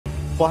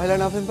পহেলা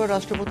November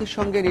রাষ্ট্রপতির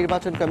সঙ্গে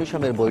নির্বাচন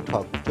কমিশনের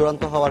বৈঠক।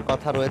 চূড়ান্ত হওয়ার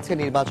কথা রয়েছে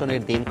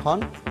নির্বাচনের দিনক্ষণ।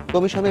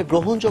 কমিশনের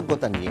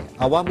গ্রহণযোগ্যতা নিয়ে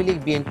আওয়ামী লীগ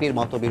বিএনপির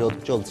মতবিরোধ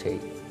চলছেই।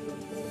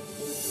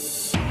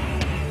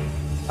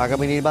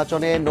 আগামী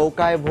নির্বাচনে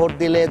নৌকায় ভোট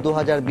দিলে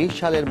 2020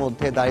 সালের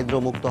মধ্যে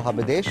দারিদ্র্যমুক্ত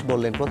হবে দেশ,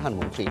 বললেন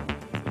প্রধানমন্ত্রী।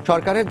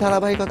 সরকারের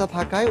ধারাবাহিকতা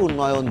থাকায়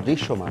উন্নয়ন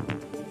দৃশ্যমান।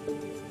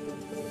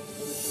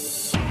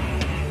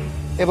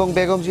 এবং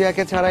বেগম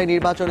জিয়াকে ছাড়াই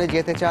নির্বাচনে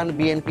যেতে চান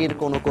বিএনপির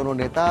কোন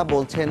নেতা,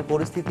 বলছেন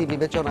পরিস্থিতি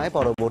বিবেচনায়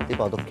পরবর্তী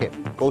পদক্ষেপ।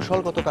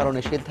 কৌশলগত কারণে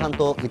সিদ্ধান্ত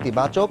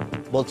ইতিবাচক,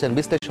 বলছেন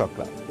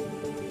বিশ্লেষকরা।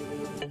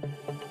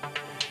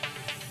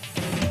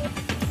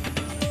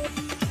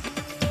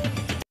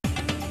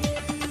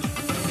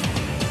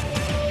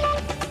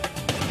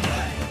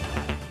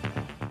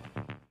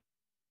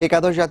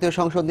 একাদশ জাতীয়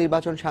সংসদ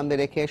নির্বাচন সামনে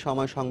রেখে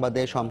সময়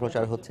সংবাদে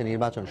সম্প্রচার হচ্ছে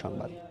নির্বাচন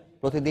সংবাদ।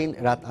 প্রতিদিন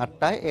রাত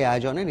 8টায় এই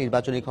আয়োজনে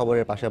নির্বাচনী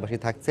খবরের পাশাপাশি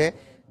থাকছে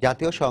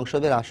জাতীয়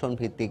সংসদের আসন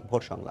ভিত্তিক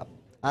ভোট সংলাপ।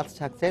 আজ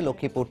থাকছে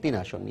লক্ষ্মীপুর 3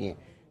 আসন নিয়ে।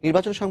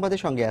 নির্বাচন সংবাদের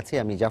সঙ্গে আছি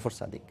আমি জাফর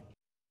সাদিক।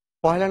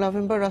 পহেলা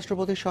নভেম্বর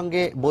রাষ্ট্রপতির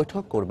সঙ্গে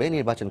বৈঠক করবে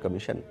নির্বাচন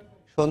কমিশন।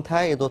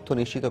 সন্ধ্যায় এ তথ্য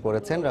নিশ্চিত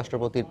করেছেন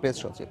রাষ্ট্রপতির প্রেস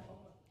সচিব।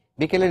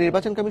 বিকেলে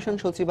নির্বাচন কমিশন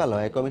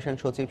সচিবালয়ে কমিশন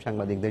সচিব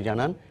সাংবাদিকদের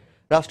জানান,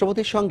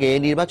 রাষ্ট্রপতির সঙ্গে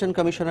নির্বাচন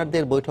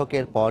কমিশনারদের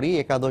বৈঠকের পরই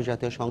একাদশ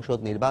জাতীয় সংসদ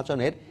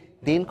নির্বাচনের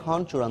দিনক্ষণ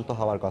চূড়ান্ত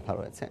হওয়ার কথা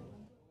রয়েছে।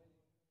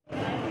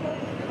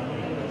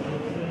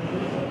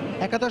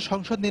 একাদশ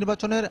সংসদ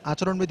নির্বাচনের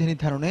আচরণবিধি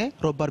নির্ধারণে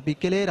রোববার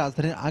বিকেলে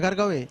রাজধানীর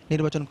আগারগাঁওয়ে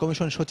নির্বাচন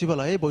কমিশন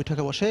সচিবালয়ে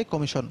বৈঠকে বসে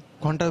কমিশন।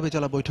 ঘণ্টাব্যাপী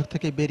চলা বৈঠক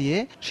থেকে বেরিয়ে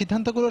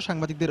সিদ্ধান্তগুলো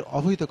সাংবাদিকদের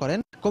অবহিত করেন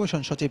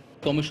কমিশন সচিব।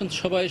 কমিশন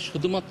সভায়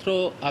শুধুমাত্র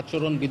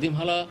আচরণ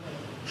বিধিমালা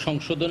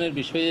সংশোধনের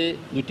বিষয়ে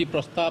 2টি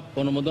প্রস্তাব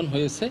অনুমোদন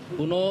হয়েছে।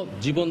 কোনো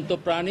জীবন্ত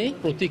প্রাণী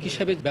প্রতীক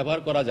হিসেবে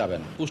ব্যবহার করা যাবে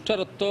না।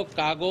 পুস্টারত্ব,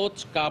 কাগজ,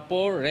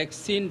 কাপড়,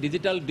 রেক্সিন,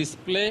 ডিজিটাল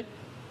ডিসপ্লে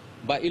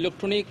বা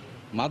ইলেকট্রনিক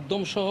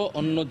মাধ্যম সহ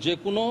অন্য যে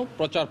কোনো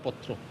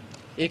প্রচারপত্র,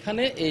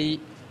 এখানে এই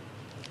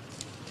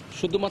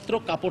শুধুমাত্র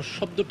কাপড়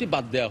শব্দটি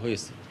বাদ দেওয়া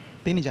হয়েছে।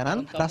 তিনি জানান,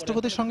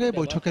 রাষ্ট্রপতির সঙ্গে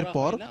বৈঠকের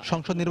পর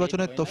সংসদ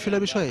নির্বাচনের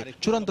তফসিলের বিষয়ে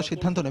চূড়ান্ত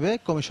সিদ্ধান্ত নেবে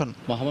কমিশন।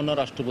 মহামান্য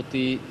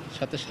রাষ্ট্রপতির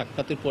সাথে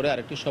সাক্ষাতের পরে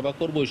আরেকটি সভা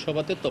করব, ওই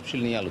সভাতে তফসিল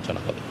নিয়ে আলোচনা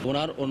হবে।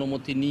 ওনার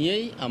অনুমতি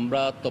নিয়েই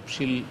আমরা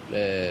তফসিল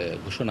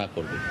ঘোষণা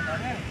করব।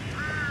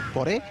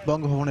 পরে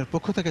বঙ্গভবনের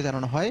পক্ষ থেকে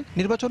জানানো হয়,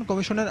 নির্বাচন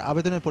কমিশনের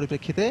আবেদনের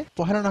পরিপ্রেক্ষিতে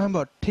পহেলা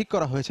নভেম্বর ঠিক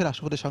করা হয়েছে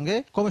রাষ্ট্রপতির সঙ্গে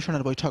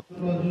কমিশনের বৈঠক।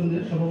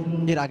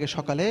 এর আগে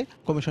সকালে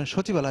কমিশন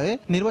সচিবালয়ে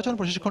নির্বাচন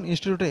প্রশিক্ষণ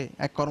ইনস্টিটিউটে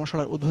এক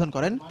কর্মশালার উদ্বোধন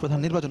করেন প্রধান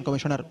নির্বাচন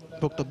কমিশনার।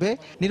 বক্তব্যে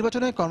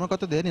নির্বাচনে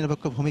কর্মকর্তাদের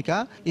নিরপেক্ষ ভূমিকা,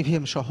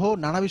 ইভিএম সহ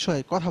নানা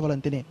বিষয়ে কথা বলেন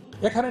তিনি।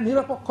 এখানে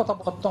নিরপেক্ষতা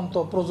অত্যন্ত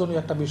প্রয়োজনীয়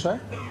একটা বিষয়।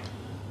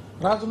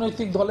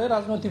 রাজনৈতিক দলে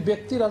রাজনৈতিক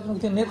ব্যক্তি,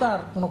 রাজনৈতিক নেতার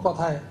কোনো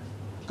কথায়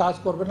কাজ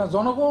করবে না।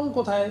 জনগণ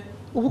কোথায়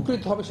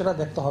উপকৃত হবে সেটা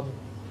দেখতে হবে।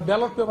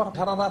 ব্যালট পেপার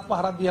সারা রাত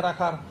পাহারা দিয়ে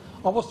রাখার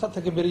অবস্থা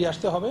থেকে বেরিয়ে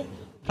আসতে হবে।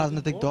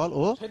 রাজনৈতিক দল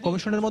ও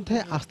কমিশনের মধ্যে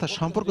আস্থার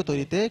সম্পর্ক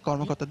তৈরিতে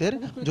কর্মকর্তাদের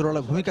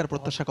জোরালো ভূমিকার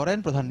প্রত্যাশা করেন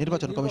প্রধান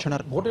নির্বাচন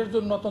কমিশনার। ভোটের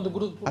জন্য অত্যন্ত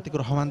গুরুত্বপূর্ণ।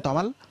 আতিকুর রহমান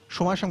তামাল,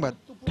 সময় সংবাদ,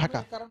 ঢাকা।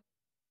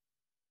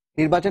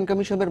 নির্বাচন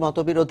কমিশনের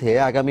মতবিরোধে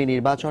আগামী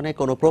নির্বাচনে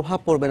কোনো প্রভাব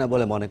পড়বে না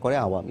বলে মনে করে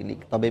আওয়ামী লীগ।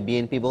 তবে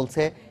বিএনপি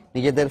বলছে,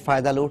 নিজেদের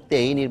ফায়দা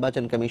লুটতেই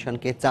নির্বাচন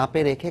কমিশনকে চাপে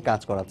রেখে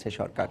কাজ করাচ্ছে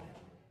সরকার।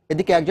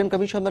 এদিকে একজন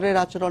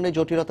কমিশনারের আচরণে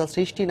জটিলতা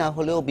সৃষ্টি না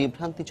হলেও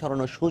বিভ্রান্তি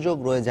ছড়ানোর সুযোগ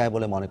রয়ে যায়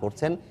বলে মনে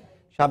করছেন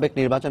সাবেক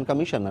নির্বাচন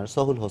কমিশনার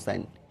সোহুল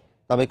হোসেন।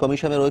 তবে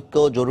কমিশনের ঐক্য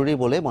জরুরি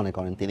বলে মনে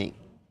করেন তিনি।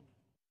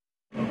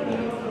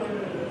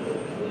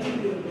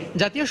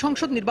 জাতীয়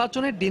সংসদ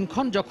নির্বাচনের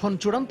দিনক্ষণ যখন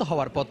চূড়ান্ত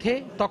হওয়ার পথে,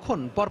 তখন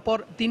পরপর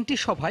 3টি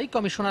সভায়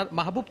কমিশনার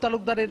মাহবুব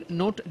তালুকদারের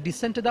নোট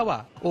ডিসেন্ট দেওয়া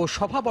ও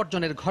সভা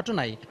বর্জনের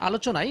ঘটনায়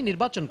আলোচনায়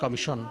নির্বাচন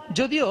কমিশন।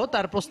 যদিও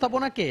তার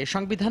প্রস্তাবনাকে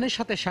সংবিধানের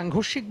সাথে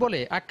সাংঘর্ষিক বলে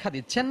আখ্যা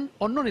দিচ্ছেন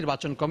অন্য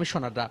নির্বাচন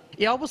কমিশনাররা।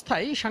 এ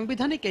অবস্থায়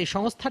সাংবিধানিক এই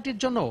সংস্থাটির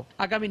জন্য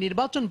আগামী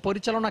নির্বাচন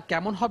পরিচালনা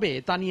কেমন হবে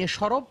তা নিয়ে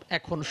সরব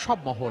এখন সব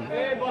মহল।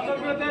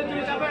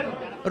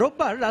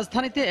 রোববার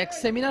রাজধানীতে এক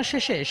সেমিনার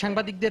শেষে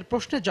সাংবাদিকদের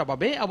প্রশ্নের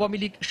জবাবে আওয়ামী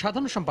লীগ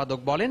সাধারণ সম্পাদক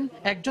বলেন,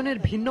 একজনের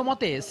ভিন্ন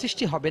মতে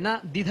সৃষ্টি হবে না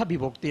দ্বিধা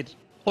বিভক্তির।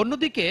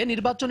 অন্যদিকে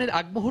নির্বাচনের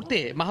আগ মুহূর্তে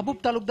মাহবুব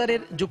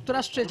তালুকদারের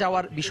যুক্তরাষ্ট্রে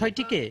যাওয়ার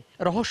বিষয়টিকে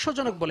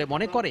রহস্যজনক বলে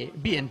মনে করে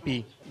বিএনপি।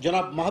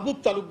 জনাব মাহবুব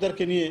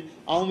তালুকদারকে নিয়ে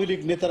আওয়ামী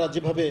লীগ নেতারা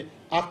যেভাবে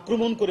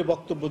আক্রমণ করে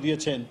বক্তব্য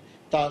দিয়েছেন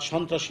তা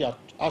সন্ত্রাসী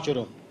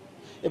আচরণ,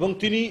 এবং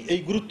তিনি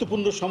এই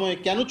গুরুত্বপূর্ণ সময়ে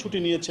কেন ছুটি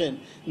নিয়েছেন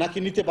নাকি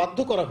নিতে বাধ্য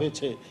করা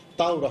হয়েছে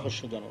তাও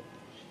রহস্যজনক।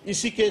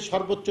 ইসিকে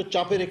সর্বোচ্চ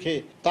চাপে রেখে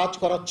কাজ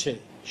করাচ্ছে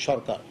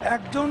সরকার।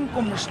 একজন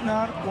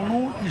কমিশনার কোনো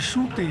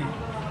ইস্যুতে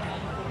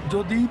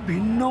যদি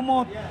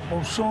ভিন্নমত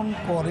পোষণ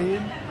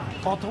করেন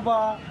অথবা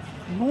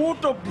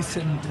নোট অফ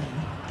ডিসেন্ট,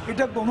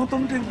 এটা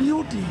গণতন্ত্রের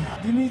বিউটি।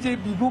 তিনি যে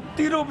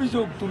বিভক্তির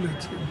অভিযোগ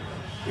তুলেছেন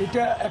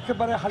এটা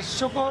একেবারে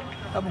হাস্যকর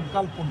এবং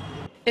কাল্পনিক।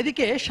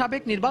 এদিকে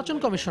সাবেক নির্বাচন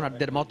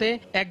কমিশনারদের মতে,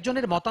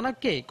 একজনের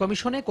মতানৈক্যে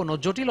কমিশনে কোনো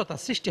জটিলতা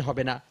সৃষ্টি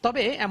হবে না,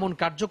 তবে এমন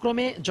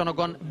কার্যক্রমে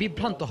জনগণ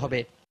বিভ্রান্ত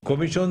হবে।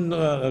 কমিশন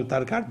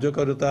তার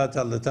কার্যকারিতা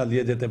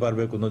চালিয়ে যেতে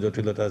পারবে, কোনো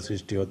জটিলতা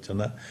সৃষ্টি হচ্ছে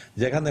না।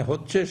 যেখানে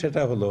হচ্ছে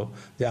সেটা হলো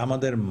যে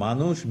আমাদের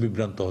মানুষ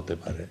বিভ্রান্ত হতে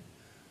পারে,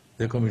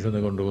 যে কমিশনে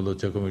গন্ডগোল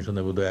হচ্ছে,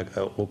 কমিশনে বোধহয় এক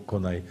অক্ষ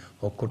নাই,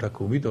 অক্ষটা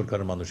খুবই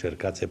দরকার মানুষের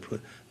কাছে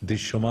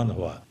দৃশ্যমান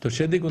হওয়া। তো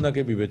সেদিক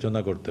ওনাকে বিবেচনা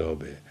করতে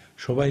হবে,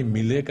 সবাই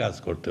মিলে কাজ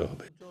করতে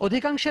হবে।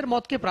 অধিকাংশের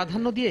মতকে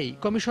প্রাধান্য দিয়েই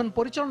কমিশন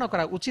পরিচালনা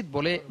করা উচিত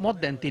বলে মত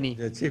দেন তিনি।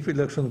 চিফ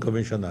ইলেকশন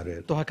কমিশনারের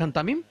তোহা খান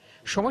তামিম,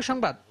 সময়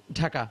সংবাদ,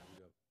 ঢাকা।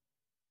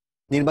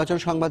 নির্বাচন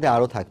সংবাদে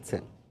আরো থাকছে,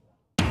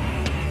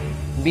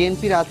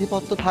 বিএনপির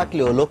আধিপত্য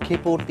থাকলেও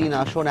লক্ষ্মীপুর ৩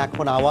 আসন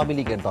এখন আওয়ামী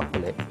লীগের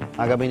দখলে।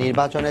 আগামী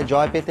নির্বাচনে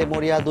জয় পেতে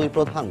মরিয়া দুই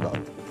প্রধান দল।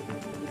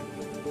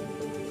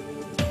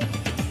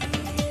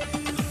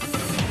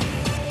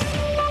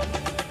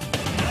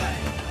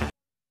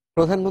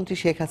 প্রধানমন্ত্রী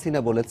শেখ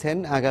হাসিনা বলেছেন,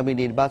 আগামী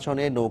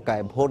নির্বাচনে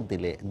নৌকায় ভোট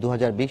দিলে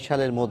 ২০২০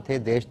 সালের মধ্যে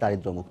দেশ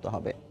দারিদ্র্যমুক্ত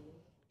হবে।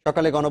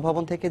 সকালে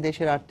গণভবন থেকে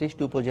দেশের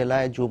 ৩৮টি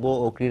উপজেলায় যুব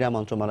ও ক্রীড়া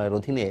মন্ত্রণালয়ের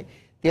অধীনে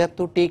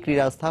 ৭৩টি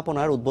ক্রীড়া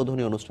স্থাপনার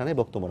উদ্বোধনী অনুষ্ঠানে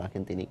বক্তব্য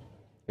রাখেন তিনি।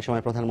 এ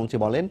সময় প্রধানমন্ত্রী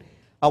বলেন,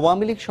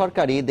 আওয়ামী লীগ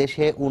সরকারই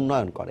দেশে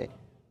উন্নয়ন করে।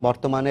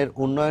 বর্তমানের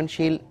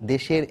উন্নয়নশীল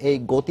দেশের এই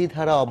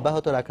গতিধারা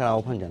অব্যাহত রাখার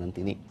আহ্বান জানান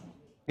তিনি।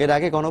 এর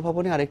আগে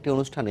গণভবনে আরেকটি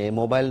অনুষ্ঠানে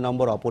মোবাইল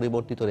নম্বর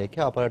অপরিবর্তিত রেখে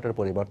অপারেটর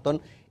পরিবর্তন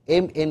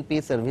এমএনপি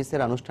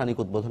সার্ভিসের আনুষ্ঠানিক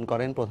উদ্বোধন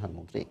করেন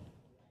প্রধানমন্ত্রী।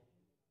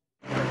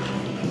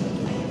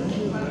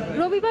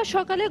 রবিবার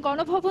সকালে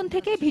গণভবন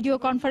থেকে ভিডিও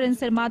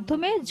কনফারেন্সের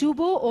মাধ্যমে যুব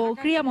ও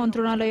ক্রীড়া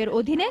মন্ত্রণালয়ের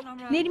অধীনে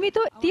নির্মিত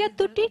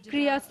 ৭৩টি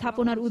ক্রীড়া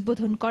স্থাপনার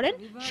উদ্বোধন করেন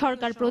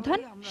সরকার প্রধান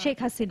শেখ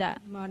হাসিনা।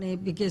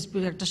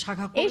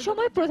 এই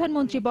সময়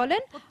প্রধানমন্ত্রী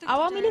বলেন,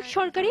 আওয়ামী লীগ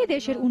সরকারই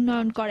দেশের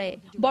উন্নয়ন করে।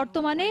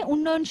 বর্তমানে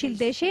উন্নয়নশীল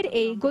দেশের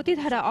এই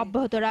গতিধারা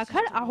অব্যাহত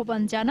রাখার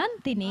আহ্বান জানান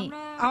তিনি।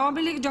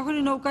 আওয়ামী লীগ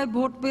যখনই নৌকায়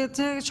ভোট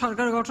পেয়েছে,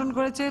 সরকার গঠন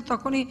করেছে,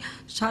 তখনই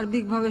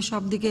সার্বিকভাবে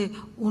সব দিকে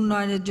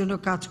উন্নয়নের জন্য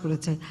কাজ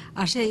করেছে।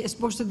 আর সেই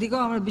স্পোর্টসের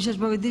দিকেও আমরা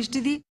বিশেষভাবে দৃষ্টি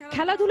দিই।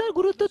 খেলাধুলার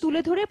গুরুত্ব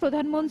তুলে ধরে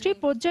প্রধানমন্ত্রী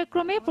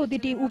পর্যায়ক্রমে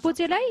প্রতিটি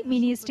উপজেলায়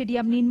মিনি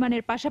স্টেডিয়াম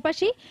নির্মাণের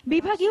পাশাপাশি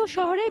বিভাগীয়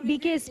শহরে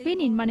বিকেএসপি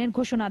নির্মাণের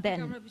ঘোষণা দেন।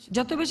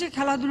 যত বেশি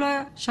খেলাধুলা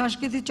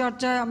সাংস্কৃতিক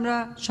চর্চায় আমরা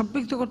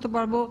সম্পৃক্ত করতে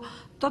পারবো,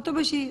 তত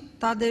বেশি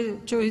তাদের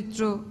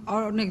চরিত্র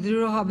অনেক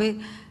দৃঢ় হবে,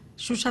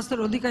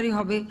 সুস্বাস্থ্যের অধিকারী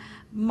হবে।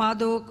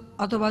 মাদক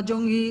অথবা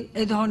জঙ্গি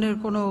এই ধরনের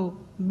কোনো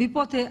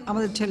বিপথে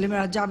আমাদের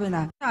ছেলেমেয়েরা যাবে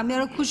না। আমি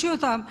আরো খুশি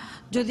হতাম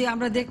যদি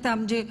আমরা দেখতাম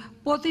যে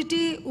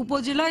প্রতিটি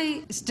উপজেলায়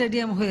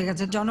স্টেডিয়াম হয়ে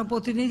গেছে।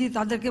 জনপ্রতিনিধি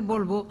তাদেরকে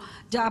বলবো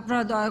যে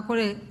আপনারা দয়া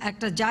করে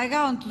একটা জায়গা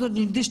অন্তত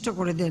নির্দিষ্ট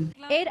করে দেন।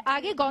 এর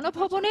আগে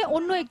গণভবনে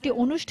অন্য একটি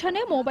অনুষ্ঠানে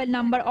মোবাইল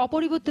নাম্বার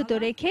অপরিবর্তিত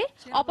রেখে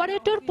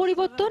অপারেটর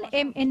পরিবর্তন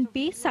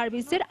এমএনপি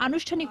সার্ভিসের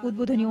আনুষ্ঠানিক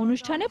উদ্বোধনী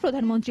অনুষ্ঠানে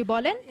প্রধানমন্ত্রী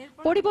বলেন,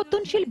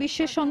 পরিবর্তনশীল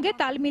বিশ্বের সঙ্গে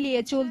তাল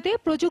মিলিয়ে চলতে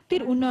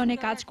প্রযুক্তির উন্নয়নে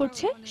কাজ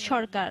করছে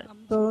সরকার।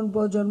 তরুণ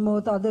প্রজন্ম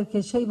তাদেরকে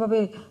সেইভাবে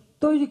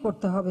তৈরি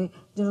করতে হবে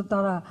যেন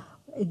তারা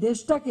এই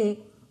দেশটাকে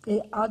এই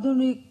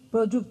আধুনিক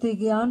প্রযুক্তি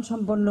জ্ঞান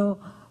সম্পন্ন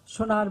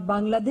সোনার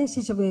বাংলাদেশ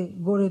হিসেবে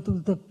গড়ে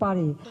তুলতে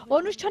পারে।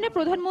 অনুষ্ঠানে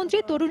প্রধানমন্ত্রী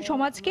তরুণ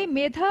সমাজকে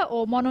মেধা ও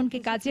মননকে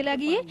কাজে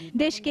লাগিয়ে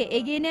দেশকে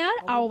এগিয়ে নেওয়ার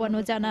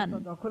আহ্বানও জানান।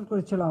 দখল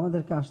করেছিল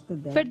আমাদেরকে আসতে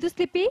দেয়। ফেরদৌস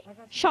লিপি,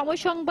 সময়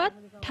সংবাদ,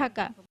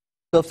 ঢাকা।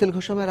 তফসিল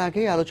ঘোষণার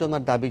আগে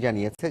আলোচনার দাবি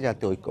জানিয়েছে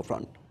জাতীয়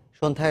ঐক্যফ্রন্ট।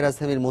 সন্ধ্যায়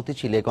রাজধানীর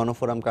মতিঝিলে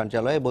গণফোরাম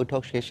কার্যালয়ে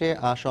বৈঠক শেষে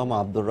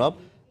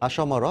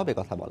আসম রব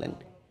একথা বলেন।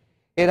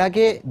 এর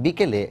আগে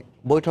বিকেলে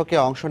বৈঠকে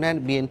অংশ নেন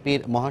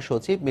বিএনপির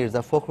মহাসচিব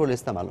মির্জা ফখরুল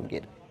ইসলাম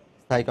আলমগীর,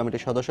 স্থায়ী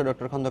কমিটির সদস্য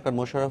ডক্টর খন্দকার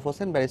মোশাররফ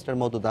হোসেন, ব্যারিস্টার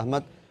মওদুদ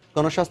আহমদ,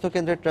 গণস্বাস্থ্য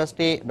কেন্দ্রের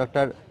ট্রাস্টি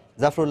ডক্টর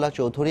জাফরুল্লাহ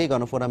চৌধুরী,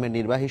 গণফোরামের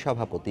নির্বাহী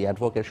সভাপতি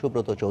অ্যাডভোকেট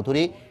সুব্রত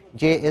চৌধুরী,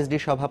 জেএসডি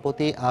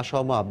সভাপতি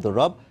আসম আব্দুর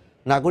রব,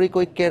 নাগরিক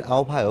ঐক্যের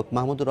আহ্বায়ক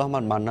মাহমুদুর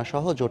রহমান মান্না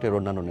সহ জোটের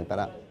অন্যান্য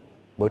নেতারা।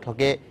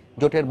 বৈঠকে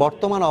জোটের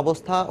বর্তমান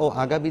অবস্থা ও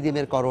আগামী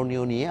দিনের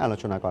করণীয় নিয়ে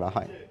আলোচনা করা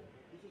হয়।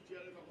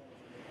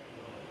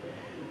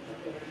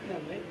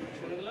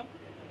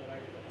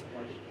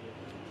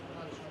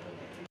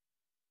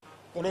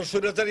 কোন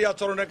স্বৈরাচারী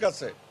আচরণের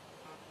কাছে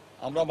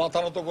আমরা মাথা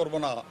নত করবো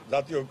না।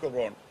 জাতীয়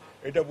ঐক্যফ্রন্ট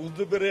এটা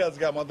বুঝতে পেরে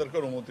আজকে আমাদেরকে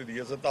অনুমতি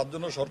দিয়েছে, তার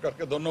জন্য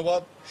সরকারকে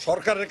ধন্যবাদ।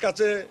 সরকারের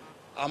কাছে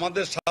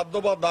আমাদের সাধ্য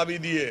বা দাবি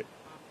দিয়ে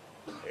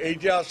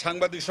এইটা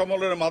সাংবাদিক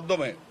সম্মেলনের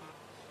মাধ্যমে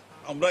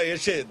আমরা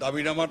এসে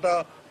দাবিনামাটা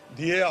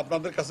দিয়ে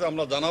আপনাদের কাছে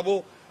আমরা জানাবো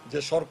যে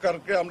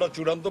সরকারকে আমরা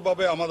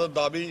চূড়ান্তভাবে আমাদের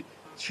দাবি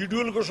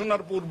শিডিউল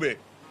ঘোষণার পূর্বে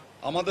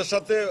আমাদের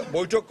সাথে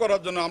বৈঠক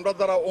করার জন্য, আমরা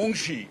যারা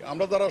অংশী,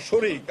 আমরা যারা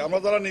শরিক, আমরা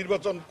যারা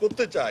নির্বাচন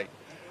করতে চাই,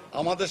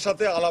 আমাদের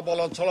সাথে আলাপ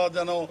আলোচনা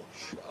যেন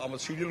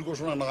শিডিউল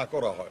ঘোষণা না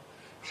করা হয়,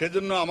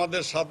 সেজন্য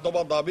আমাদের সাধ্য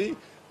বা দাবি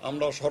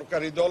আমরা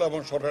সরকারি দল এবং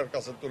সরকারের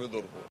কাছে তুলে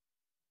ধরব।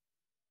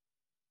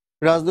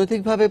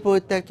 রাজনৈতিকভাবে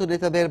পরিত্যক্ত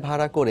নেতাদের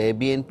ভাড়া করে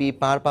বিএনপি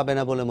পার পাবে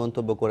না বলে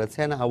মন্তব্য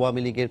করেছেন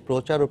আওয়ামী লীগের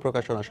প্রচার ও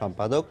প্রকাশনা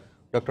সম্পাদক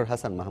ডক্টর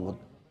হাসান মাহমুদ।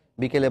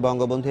 বিকেলে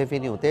বঙ্গবন্ধু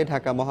এভিনিউতে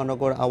ঢাকা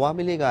মহানগর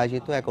আওয়ামী লীগ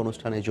আয়োজিত এক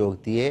অনুষ্ঠানে যোগ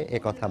দিয়ে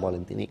একথা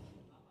বলেন তিনি।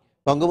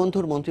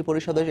 বঙ্গবন্ধুর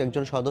মন্ত্রিপরিষদের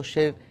একজন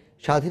সদস্যের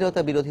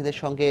স্বাধীনতা বিরোধীদের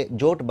সঙ্গে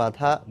জোট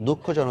বাঁধা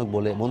দুঃখজনক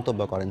বলে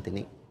মন্তব্য করেন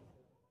তিনি।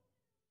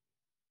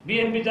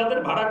 বিএনপি যাদের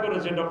ভাড়া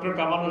করেছে ডক্টর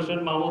কামাল হোসেন,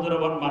 মাহমুদুর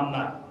রহমান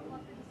মান্না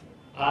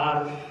আর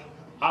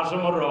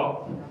আসম রব,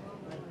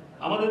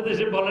 আমাদের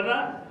দেশে বলে না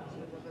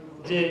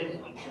যে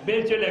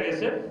বেল চলে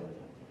গেছে,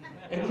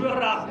 এগুলো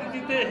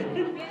রাজনীতিতে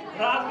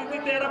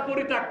এরা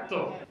পরিত্যক্ত,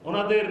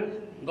 ওনাদের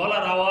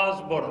গলার আওয়াজ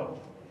বড়।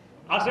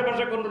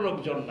 আশেপাশে কোনো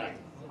লোকজন নাই।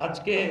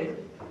 আজকে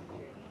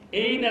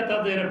এই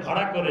নেতাদের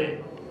ভাড়া করে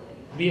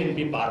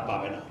বিএনপি পার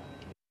পাবে না।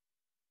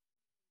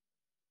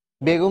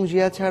 বেগম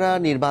জিয়া ছাড়া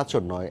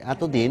নির্বাচন নয়,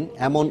 এতদিন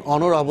এমন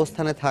অনড়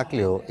অবস্থানে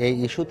থাকলেও এই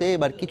ইস্যুতে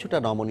এবার কিছুটা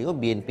নমনীয়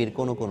বিএনপির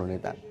কোনো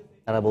নেতা।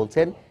 তারা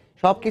বলছেন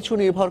সবকিছু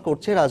নির্ভর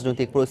করছে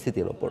রাজনৈতিক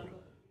পরিস্থিতির ওপর।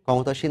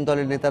 ক্ষমতাসীন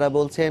দলের নেতারা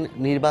বলছেন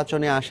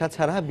নির্বাচনে আসা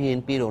ছাড়া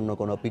বিএনপির অন্য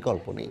কোনো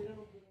বিকল্প নেই।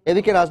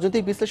 এদিকে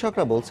রাজনৈতিক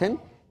বিশ্লেষকরা বলছেন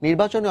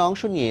নির্বাচনে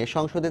অংশ নিয়ে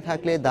সংসদে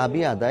থাকলে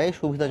দাবি আদায়ে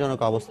সুবিধাজনক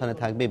অবস্থানে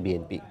থাকবে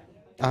বিএনপি।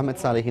 আহমেদ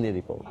সালেহিনের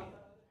রিপোর্ট।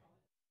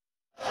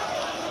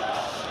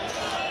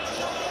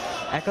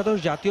 একাদশ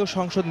জাতীয়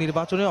সংসদ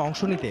নির্বাচনে অংশ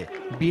নিতে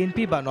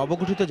বিএনপি বা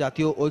নবগঠিত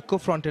জাতীয় ঐক্য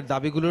ফ্রন্টের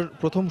দাবিগুলোর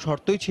প্রথম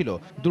শর্তই ছিল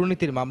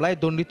দুর্নীতির মামলায়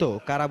দণ্ডিত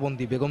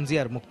কারাবন্দী বেগম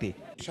জিয়ার মুক্তি।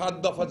 7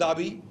 দফা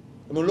দাবি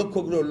এবং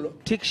লক্ষ্যগুলো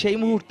ঠিক সেই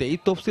মুহূর্তেই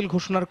তফসিল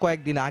ঘোষণার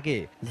কয়েকদিন আগে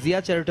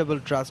জিয়া চ্যারিটেবল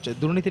ট্রাস্ট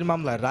দুর্নীতির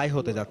মামলায় রায়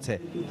হতে যাচ্ছে।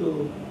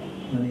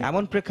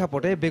 এমন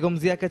প্রেক্ষাপটে বেগম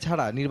জিয়াকে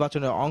ছাড়া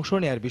নির্বাচনে অংশ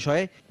নেয়ার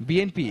বিষয়ে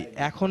বিএনপি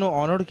এখনো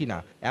অনড় কিনা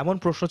এমন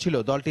প্রশ্ন ছিল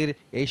দলটির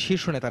এই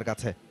শীর্ষ নেতার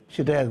কাছে।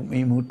 সেটা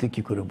এই মুহূর্তে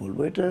কি করে বলবো?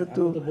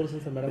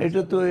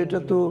 এটা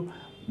তো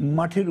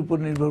মাঠের উপর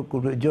নির্ভর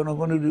করবে,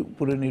 জনগণের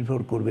উপরে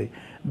নির্ভর করবে,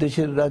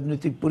 দেশের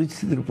রাজনৈতিক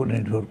পরিস্থিতির উপর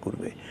নির্ভর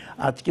করবে।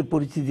 আজকে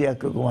পরিস্থিতি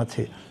একরকম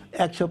আছে,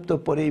 এক সপ্তাহ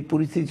পরে এই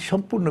পরিস্থিতি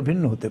সম্পূর্ণ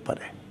ভিন্ন হতে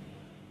পারে।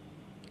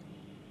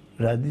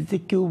 রাজনীতি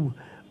কেউ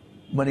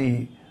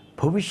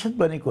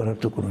ভবিষ্যৎবাণী করার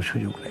তো কোনো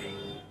সুযোগ নেই।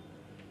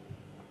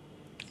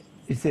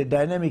 It's a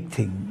dynamic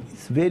thing,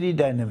 it's very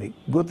dynamic,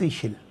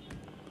 গতিশীল।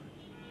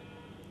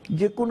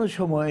 যে কোনো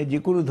সময়ে যে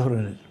কোনো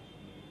ধরনের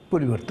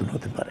পরিবর্তন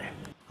হতে পারে।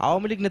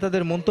 আওয়ামী লীগ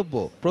নেতাদের মন্তব্য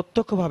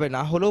প্রত্যক্ষভাবে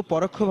না হলেও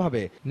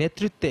পরোক্ষভাবে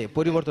নেতৃত্বে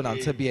পরিবর্তন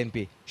আনছে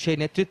বিএনপি। সেই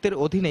নেতৃত্বের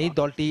অধীনেই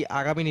দলটি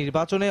আগামী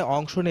নির্বাচনে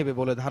অংশ নেবে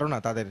বলে ধারণা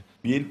তাদের।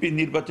 বিএনপি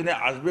নির্বাচনে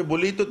আসবে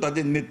বলেই তো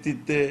তাদের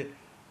নেতৃত্বে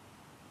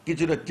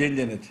কিছুটা চেঞ্জ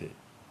এনেছে।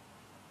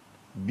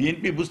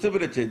 বিএনপি বুঝতে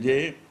পেরেছে যে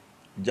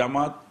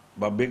জামাত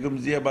বা বেগম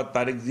জিয়া বা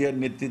তারেক জিয়ার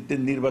নেতৃত্বে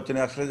নির্বাচনে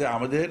আসলে যে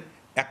আমাদের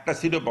একটা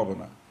সিটও পাবো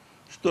না,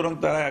 সুতরাং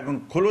তারা এখন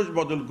খোলস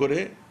বদল করে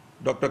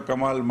ডক্টর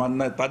কামাল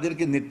মান্না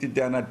তাদেরকে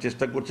নেতৃত্বে আনার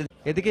চেষ্টা করছে।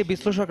 এদিকে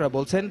বিশ্লেষকরা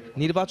বলছেন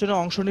নির্বাচনে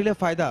অংশ নিলে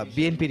ফায়দা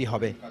বিএনপিরই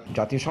হবে।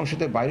 জাতীয়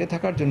সংসদের বাইরে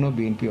থাকার জন্য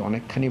বিএনপি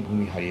অনেকখানি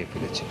ভূমি হারিয়ে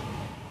ফেলেছে।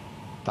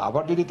 তা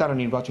আবার যদি তারা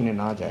নির্বাচনে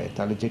না যায়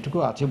তাহলে যেটুকু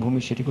আছে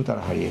ভূমি সেটুকু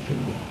তারা হারিয়ে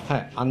ফেলবে।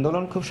 হ্যাঁ,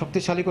 আন্দোলন খুব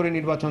শক্তিশালী করে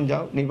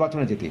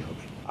নির্বাচনে যেতেই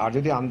হবে। আর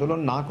যদি আন্দোলন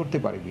না করতে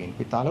পারে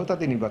বিএনপি তাহলেও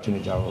তাদের নির্বাচনে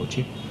যাওয়া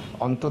উচিত।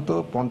 অন্তত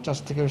 50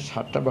 থেকে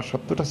 60টা বা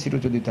 70টা সিটও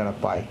যদি তারা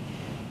পায়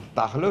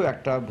তাহলেও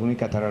একটা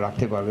ভূমিকা তারা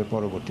রাখতে পারবে।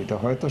 পরবর্তীতে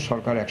হয়তো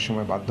সরকার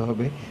একসময় বাধ্য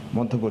হবে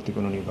মধ্যবর্তী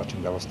কোনো নির্বাচন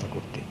ব্যবস্থা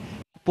করতে।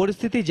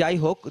 পরিস্থিতি যাই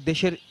হোক,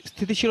 দেশের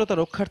স্থিতিশীলতা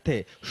রক্ষার্থে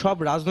সব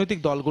রাজনৈতিক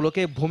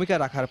দলগুলোকে ভূমিকা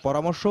রাখার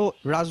পরামর্শ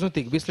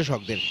রাজনৈতিক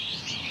বিশ্লেষকদের।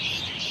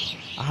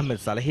 আহমেদ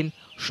সালেহিন,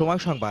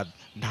 সময় সংবাদ,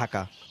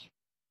 ঢাকা।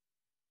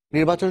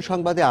 নির্বাচন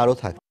সংবাদে আরও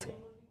থাকছে।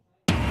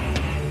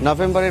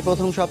 নভেম্বরের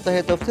প্রথম সপ্তাহে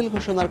তফসিল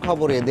ঘোষণার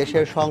খবরে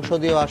দেশের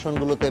সংসদীয়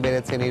আসনগুলোতে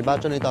বেড়েছে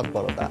নির্বাচনী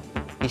তৎপরতা।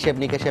 হিসেব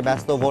নিকেশে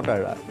ব্যস্ত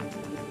ভোটাররা।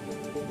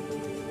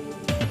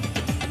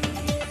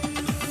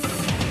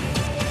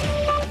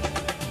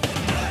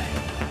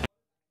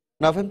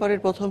 নভেম্বরের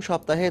প্রথম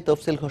সপ্তাহে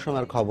তফসিল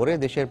ঘোষণার খবরে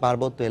দেশের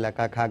পার্বত্য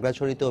এলাকা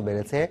খাগড়াছড়িতেও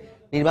বেড়েছে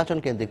নির্বাচন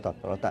কেন্দ্রিক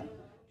তৎপরতা।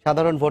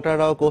 সাধারণ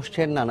ভোটাররাও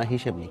কষছেন নানা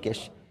হিসেব নিকেশ।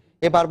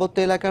 এ পার্বত্য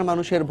এলাকার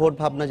মানুষের ভোট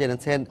ভাবনা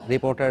জেনেছেন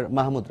রিপোর্টার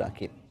মাহমুদ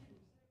রাকিব।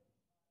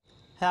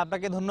 হ্যাঁ,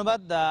 আপনাকে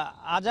ধন্যবাদ।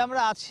 আজ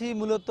আমরা আছি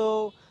মূলত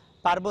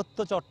পার্বত্য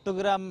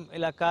চট্টগ্রাম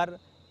এলাকার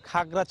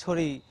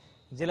খাগড়াছড়ি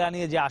জেলা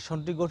নিয়ে যে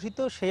আসনটি গঠিত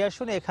সেই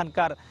আসনে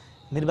এখানকার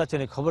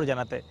নির্বাচনী খবর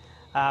জানাতে।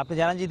 আপনি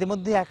জানেন যে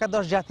ইতিমধ্যে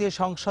একাদশ জাতীয়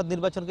সংসদ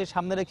নির্বাচনকে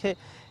সামনে রেখে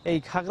এই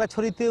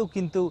খাগড়াছড়িতেও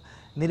কিন্তু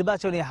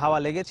নির্বাচনী হাওয়া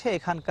লেগেছে।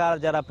 এখানকার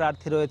যারা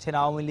প্রার্থী রয়েছেন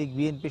আওয়ামী লীগ,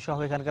 বিএনপি সহ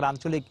এখানকার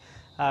আঞ্চলিক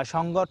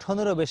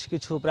সংগঠনেরও বেশ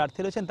কিছু প্রার্থী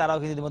রয়েছেন, তারাও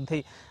কিন্তু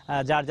ইতিমধ্যেই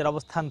যার যার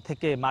অবস্থান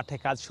থেকে মাঠে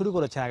কাজ শুরু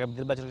করেছেন আগামী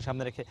নির্বাচনকে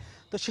সামনে রেখে।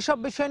 তো সেসব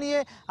বিষয় নিয়ে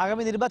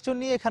আগামী নির্বাচন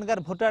নিয়ে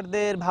এখানকার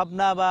ভোটারদের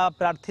ভাবনা বা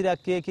প্রার্থীরা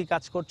কে কি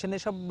কাজ করছেন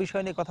এসব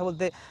বিষয় নিয়ে কথা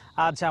বলতে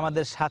আজ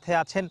আমাদের সাথে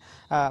আছেন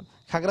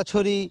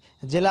খাগড়াছড়ি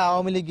জেলা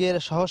আওয়ামী লীগের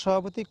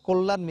সহসভাপতি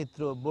কল্যাণ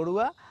মিত্র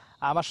বড়ুয়া।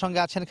 আমার সঙ্গে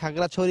আছেন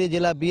খাগড়াছড়ি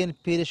জেলা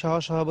বিএনপির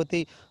সহসভাপতি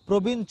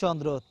প্রবীণ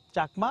চন্দ্র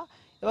চাকমা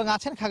এবং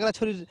আছেন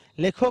খাগড়াছড়ির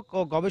লেখক ও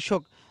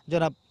গবেষক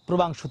জনাব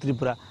প্রবাংশু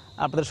ত্রিপুরা।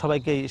 আপনাদের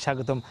সবাইকেই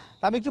স্বাগতম।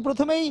 আমি একটু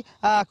প্রথমেই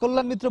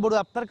কল্যাণ মিত্র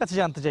বড়ুয়া আপনার কাছে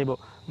জানতে চাইব,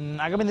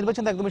 আগামী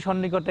নির্বাচন একদমই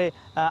সন্নিকটে,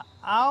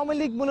 আওয়ামী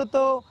লীগ মূলত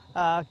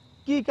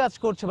কি কাজ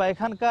করছে বা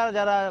এখানকার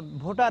যারা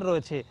ভোটার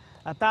রয়েছে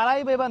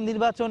তারাই বা এবার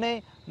নির্বাচনে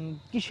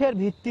কিসের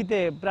ভিত্তিতে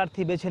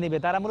প্রার্থী বেছে নেবে?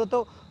 তারা মূলত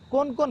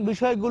কোন কোন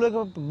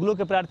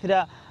বিষয়গুলোকে প্রার্থীরা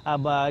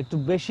একটু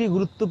বেশি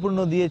গুরুত্বপূর্ণ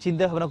দিয়ে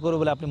চিন্তা ভাবনা করবে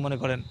বলে আপনি মনে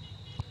করেন?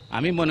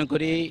 আমি মনে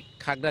করি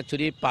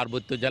খাগড়াছড়ি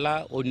পার্বত্য জেলা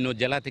অন্য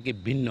জেলা থেকে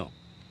ভিন্ন।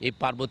 এই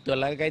পার্বত্য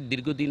এলাকায়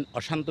দীর্ঘদিন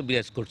অশান্ত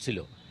বিরাজ করছিল,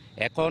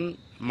 এখন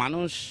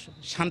মানুষ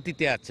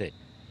শান্তিতে আছে।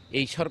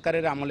 এই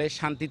সরকারের আমলে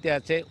শান্তিতে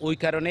আছে, ওই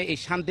কারণে এই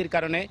শান্তির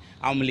কারণে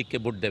আওয়ামী লীগকে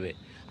ভোট দেবে।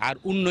 আর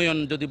উন্নয়ন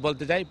যদি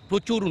বলতে যাই,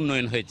 প্রচুর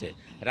উন্নয়ন হয়েছে।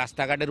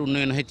 রাস্তাঘাটের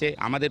উন্নয়ন হয়েছে,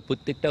 আমাদের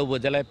প্রত্যেকটা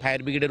উপজেলায়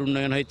ফায়ার ব্রিগেডের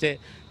উন্নয়ন হয়েছে,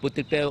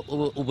 প্রত্যেকটা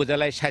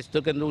উপজেলায়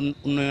স্বাস্থ্যকেন্দ্র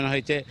উন্নয়ন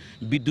হয়েছে,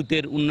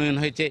 বিদ্যুতের উন্নয়ন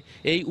হয়েছে।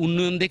 এই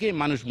উন্নয়ন দেখেই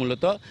মানুষ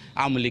মূলত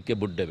আওয়ামী লীগকে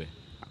ভোট দেবে।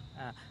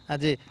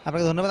 জি,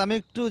 আপনাকে ধন্যবাদ। আমি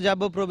একটু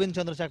যাব প্রবীণ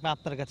চন্দ্র চাকমা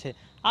আপনার কাছে।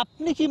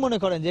 আপনি কি মনে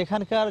করেন যে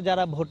এখানকার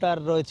যারা ভোটার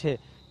রয়েছে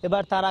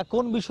এবার তারা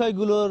কোন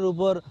বিষয়গুলোর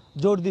উপর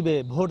জোর দিবে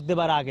ভোট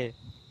দেবার আগে?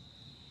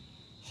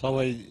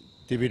 সময়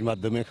টিভির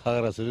মাধ্যমে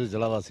খাগড়াছড়ি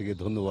জেলাবাসীকে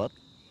ধন্যবাদ।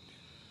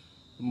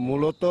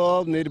 মূলত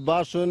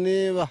নির্বাচনী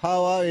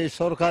হাওয়া এই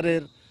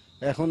সরকারের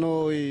এখনো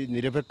ওই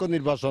নিরপেক্ষ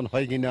নির্বাচন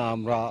হয় কিনা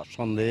আমরা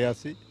সন্দেহে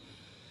আছি।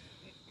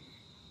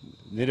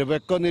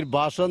 নিরপেক্ষ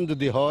নির্বাচন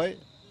যদি হয়,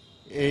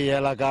 এই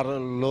এলাকার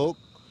লোক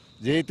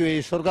যেহেতু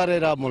এই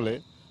সরকারের আমলে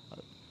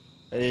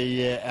এই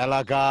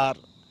এলাকার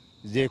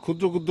যে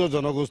ক্ষুদ্র ক্ষুদ্র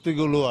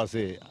জনগোষ্ঠীগুলো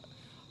আছে,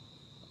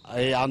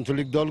 এই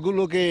আঞ্চলিক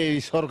দলগুলোকে এই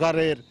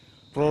সরকারের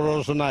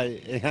প্ররোচনায়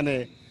এখানে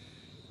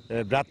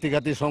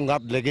ভ্রাতৃঘাতী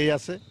সংঘাত লেগেই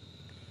আছে।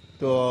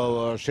 তো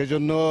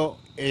সেজন্য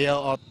এই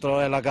অত্র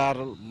এলাকার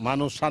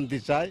মানুষ শান্তি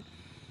চায়।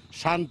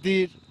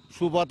 শান্তির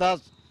সুবাতাস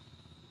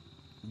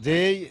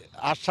যেই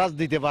আশ্বাস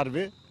দিতে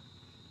পারবে,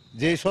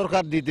 যেই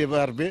সরকার দিতে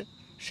পারবে,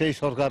 সেই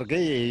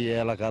সরকারকেই এই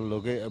এলাকার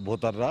লোকে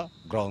ভোটাররা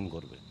গ্রহণ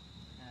করবে।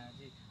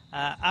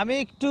 আমি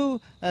একটু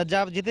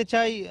যেতে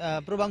চাই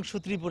প্রবাংশু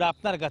ত্রিপুরা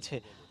আপনার কাছে।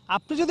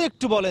 আপনি যদি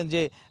একটু বলেন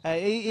যে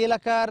এই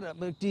এলাকার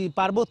একটি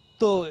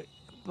পার্বত্য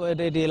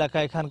এলাকা,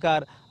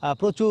 এখানকার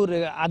প্রচুর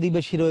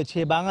আদিবাসী রয়েছে,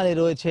 বাঙালি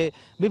রয়েছে,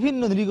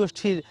 বিভিন্ন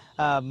নৃগোষ্ঠীর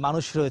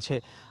মানুষ রয়েছে।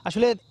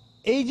 আসলে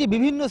এই যে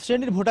বিভিন্ন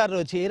শ্রেণীর ভোটার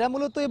রয়েছে, এরা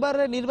মূলত এবার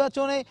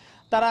নির্বাচনে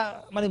তারা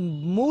মানে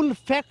মূল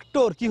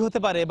ফ্যাক্টর কি হতে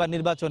পারে এবার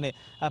নির্বাচনে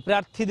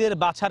প্রার্থীদের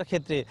বাছার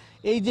ক্ষেত্রে?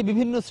 এই যে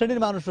বিভিন্ন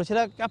শ্রেণীর মানুষ রয়েছে,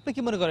 এরা আপনি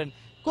কি মনে করেন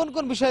কোন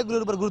কোন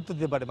বিষয়গুলোর উপর গুরুত্ব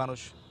দিতে পারে মানুষ,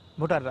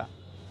 ভোটাররা?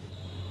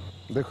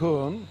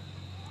 দেখুন,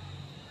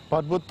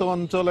 পার্বত্য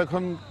অঞ্চল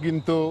এখন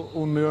কিন্তু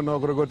উন্নয়ন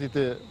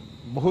অগ্রগতিতে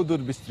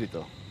বহুদূর বিস্তৃত।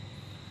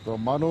 তো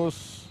মানুষ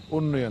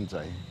উন্নয়ন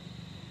চায়,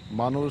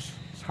 মানুষ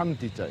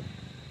শান্তি চায়।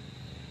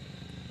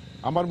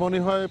 আমার মনে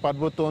হয়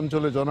পার্বত্য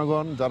অঞ্চলে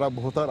জনগণ যারা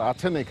ভোটার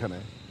আছেন এখানে,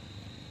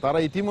 তারা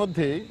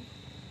ইতিমধ্যেই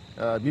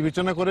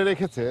বিবেচনা করে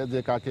রেখেছে যে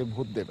কাকে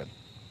ভোট দেবেন।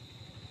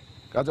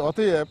 কাজে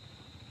অতএব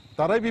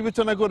তারাই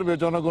বিবেচনা করবে,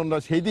 জনগণরা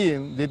সেই দিন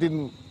যেদিন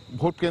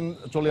ভোট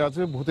কেন্দ্র চলে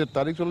আসবে, ভোটের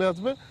তারিখ চলে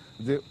আসবে,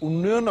 যে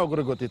উন্নয়ন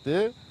অগ্রগতিতে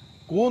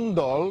কোন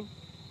দল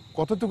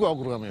কতটুকু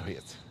অগ্রগামী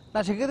হয়েছে। না,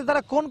 সেক্ষেত্রে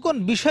তারা কোন কোন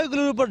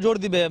বিষয়গুলোর উপর জোর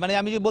দিবে? মানে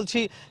আমি যে বলছি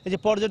যে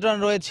পর্যটন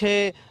রয়েছে,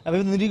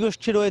 বিভিন্ন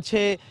নৃগোষ্ঠী রয়েছে,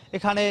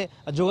 এখানে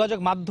যোগাযোগ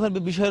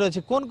মাধ্যমের বিষয় রয়েছে,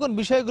 কোন কোন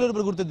বিষয়গুলোর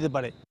উপর গুরুত্ব দিতে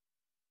পারে?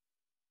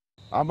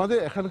 আমাদের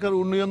এখানকার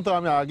উন্নয়ন তো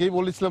আমি আগেই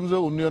বলেছিলাম যে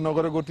উন্নয়ন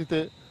অগ্রগতিতে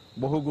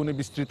বহুগুণে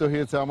বিস্তৃত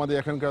হয়েছে। আমাদের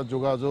এখানকার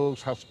যোগাযোগ,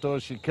 স্বাস্থ্য,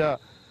 শিক্ষা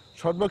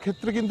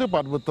সর্বক্ষেত্রে কিন্তু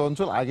পার্বত্য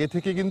অঞ্চল আগে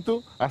থেকে কিন্তু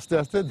আস্তে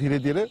আস্তে ধীরে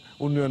ধীরে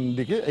উন্নয়নের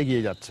দিকে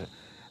এগিয়ে যাচ্ছে।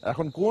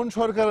 এখন কোন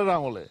সরকারের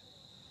আমলে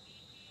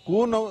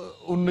কোন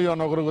উন্নয়ন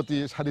অগ্রগতি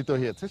সাধিত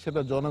হয়েছে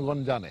সেটা জনগণ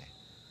জানে।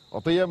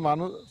 অতএব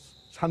মানুষ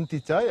শান্তি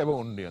চায় এবং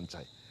উন্নয়ন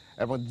চায়,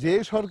 এবং যে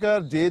সরকার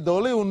যে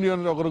দলে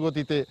উন্নয়নের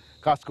অগ্রগতিতে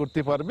কাজ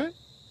করতে পারবে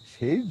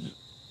সেই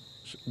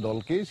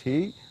দলকে,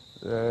 সেই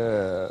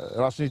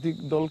রাজনৈতিক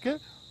দলকে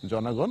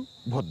জনগণ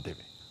ভোট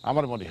দেবে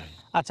আমার মনে হয়।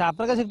 আচ্ছা,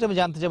 আপনার কাছে একটু আমি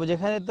জানতে চাইবো,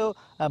 যেখানে তো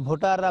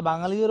ভোটাররা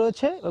বাঙালিও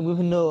রয়েছে এবং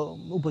বিভিন্ন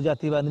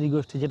উপজাতি বা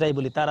নৃগোষ্ঠী যেটাই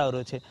বলি তারাও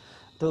রয়েছে,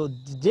 তো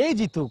যেই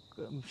জিতুক,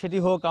 সেটি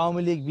হোক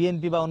আওয়ামী লীগ,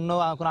 বিএনপি বা অন্য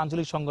কোনো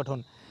আঞ্চলিক সংগঠন,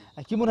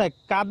 কি মনে হয়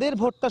কাদের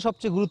ভোটটা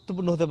সবচেয়ে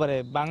গুরুত্বপূর্ণ হতে পারে?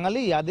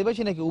 বাঙালি,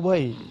 আদিবাসী নাকি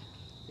উভয়ই?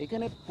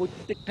 এখানে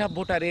প্রত্যেকটা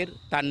ভোটারের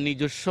তার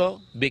নিজস্ব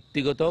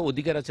ব্যক্তিগত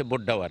অধিকার আছে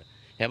ভোট দেওয়ার,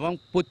 এবং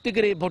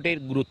প্রত্যেকের এই ভোটের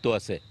গুরুত্ব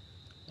আছে।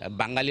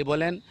 বাঙালি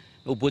বলেন,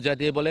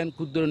 উপজাতি বলেন,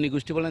 ক্ষুদ্র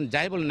নৃগোষ্ঠী বলেন,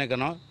 যাই বলেন না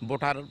কেন,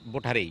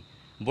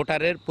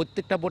 ভোটারের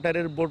প্রত্যেকটা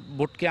ভোটারের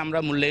ভোটকে আমরা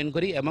মূল্যায়ন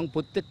করি, এবং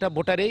প্রত্যেকটা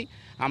ভোটারেই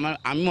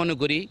আমি মনে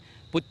করি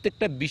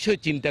প্রত্যেকটা বিষয়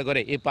চিন্তা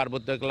করে এই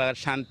পার্বত্য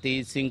এলাকার শান্তি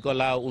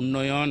শৃঙ্খলা,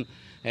 উন্নয়ন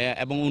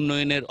এবং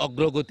উন্নয়নের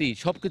অগ্রগতি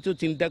সব কিছু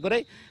চিন্তা করে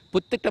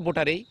প্রত্যেকটা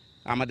ভোটারেই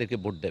আমাদেরকে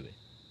ভোট দেবে।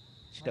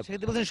 সেটা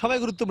সবাই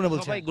গুরুত্বপূর্ণ,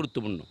 সবাই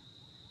গুরুত্বপূর্ণ।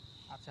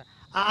 আচ্ছা,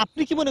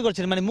 আপনি কি মনে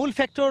করছেন মানে মূল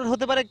ফ্যাক্টর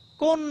হতে পারে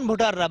কোন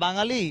ভোটাররা,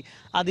 বাঙালি,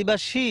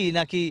 আদিবাসী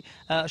নাকি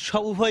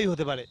সব উভয়ই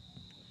হতে পারে?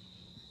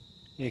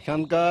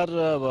 এখানকার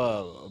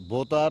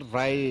ভোটার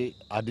প্রায়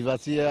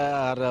আদিবাসী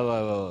আর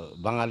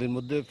বাঙালির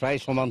মধ্যে প্রায়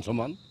সমান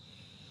সমান।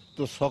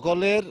 তো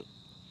সকলের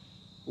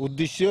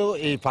উদ্দেশ্য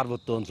এই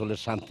পার্বত্য অঞ্চলের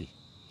শান্তি।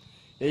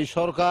 এই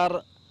সরকার,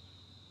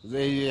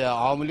 এই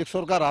আওয়ামী লীগ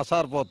সরকার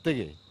আসার পর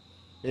থেকে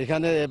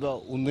এখানে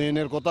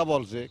উন্নয়নের কথা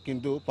বলছে,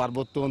 কিন্তু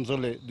পার্বত্য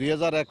অঞ্চলে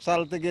 2001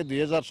 সাল থেকে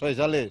 2006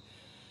 সালে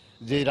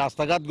যে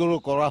রাস্তাঘাটগুলো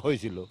করা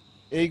হয়েছিল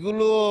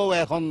এইগুলো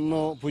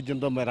এখনো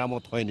পর্যন্ত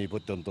মেরামত হয়নি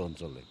প্রত্যন্ত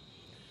অঞ্চলে।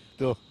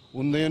 তো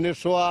উন্নয়নের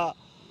ছোঁয়া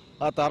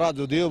তারা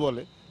যদিও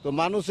বলে, তো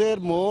মানুষের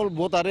মূল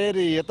ভোটারের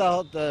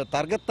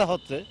টার্গেটটা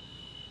হচ্ছে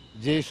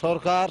যে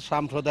সরকার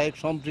সাম্প্রদায়িক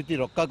সম্প্রীতি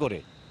রক্ষা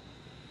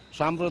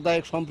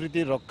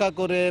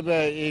করে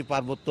এই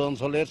পার্বত্য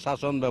অঞ্চলের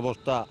শাসন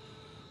ব্যবস্থা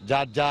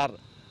যার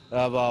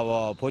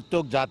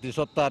প্রত্যেক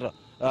জাতিসত্তার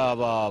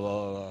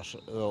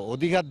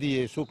অধিকার দিয়ে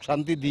সুখ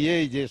শান্তি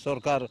দিয়েই যে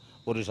সরকার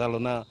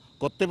পরিচালনা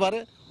করতে পারে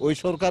ওই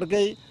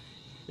সরকারকেই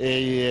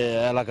এই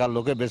এলাকার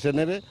লোকে বেছে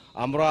নেবে।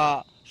 আমরা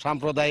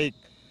সাম্প্রদায়িক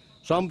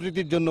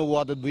সম্প্রীতির জন্য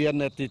ওয়াদের ভূঁইয়ার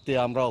নেতৃত্বে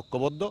আমরা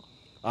ঐক্যবদ্ধ,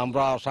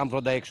 আমরা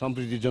সাম্প্রদায়িক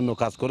সম্প্রীতির জন্য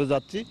কাজ করে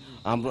যাচ্ছি।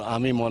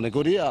 আমি মনে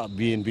করি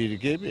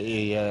বিএনপিকে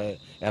এই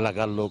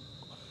এলাকার লোক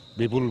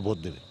বিপুল ভোট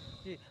দেবে।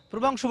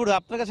 পূর্বাংশ বড়ুয়া,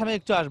 আপনার কাছে আমি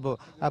একটু আসবো।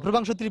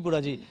 পূর্বাংশ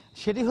ত্রিপুরাজি,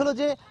 সেটি হলো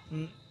যে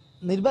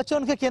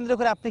নির্বাচনকে কেন্দ্র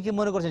করে আপনি কি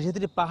মনে করছেন যেহেতু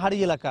পাহাড়ি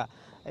এলাকা,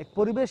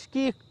 পরিবেশ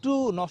কি একটু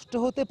নষ্ট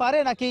হতে পারে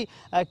নাকি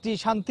একটি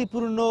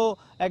শান্তিপূর্ণ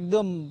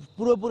একদম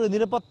পুরোপুরি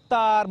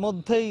নিরাপত্তার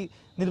মধ্যেই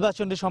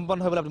নির্বাচনটি সম্পন্ন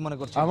হবে বলে আপনি মনে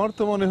করছেন? আমার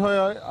তো মনে হয়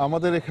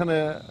আমাদের এখানে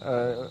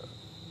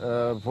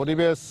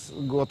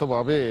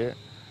পরিবেশগতভাবে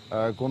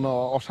কোনো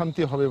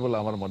অশান্তি হবে বলে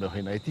আমার মনে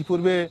হয় না।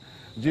 ইতিপূর্বে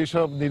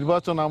যেসব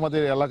নির্বাচন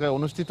আমাদের এলাকায়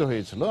অনুষ্ঠিত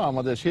হয়েছিল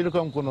আমাদের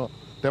সেরকম কোনো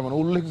তেমন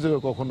উল্লেখযোগ্য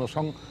কখনো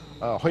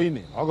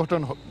হয়নি,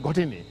 অঘটন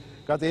ঘটেনি।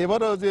 কাজে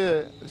এবারও যে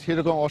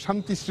সেরকম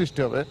অশান্তি সৃষ্টি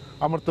হবে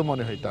আমার তো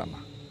মনে হয় তা না,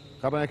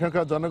 কারণ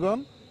এখানকার জনগণ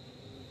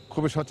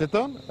খুবই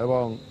সচেতন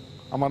এবং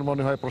আমার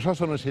মনে হয়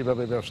প্রশাসনও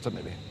সেইভাবে ব্যবস্থা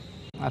নেবে।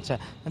 আচ্ছা,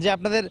 যে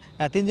আপনাদের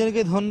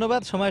তিনজনকে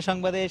ধন্যবাদ সময়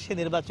সংবাদে এসে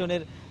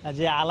নির্বাচনের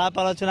যে আলাপ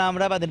আলোচনা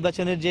আমরা বা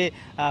নির্বাচনের যে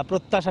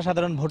প্রত্যাশা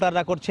সাধারণ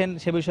ভোটাররা করছেন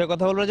সে বিষয়ে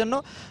কথা বলার জন্য।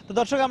 তো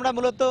দর্শক, আমরা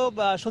মূলত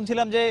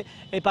শুনছিলাম যে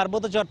এই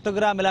পার্বত্য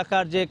চট্টগ্রাম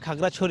এলাকার যে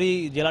খাগড়াছড়ি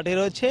জেলাটি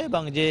রয়েছে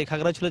এবং যে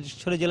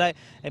খাগড়াছড়ি জেলায়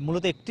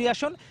মূলত একটি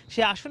আসন,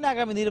 সেই আসনে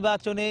আগামী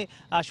নির্বাচনে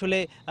আসলে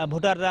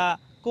ভোটাররা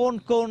কোন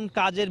কোন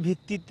কাজের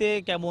ভিত্তিতে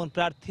কেমন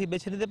প্রার্থী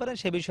বেছে নিতে পারেন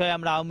সে বিষয়ে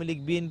আমরা আওয়ামী লীগ,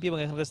 বিএনপি এবং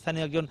এখানকার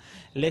স্থানীয় একজন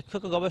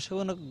লেখক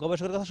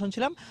গবেষকের কথা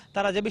শুনছিলাম।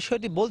 তারা যে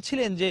বিষয়টি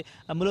বলছিলেন যে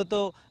মূলত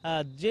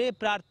যে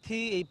প্রার্থী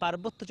এই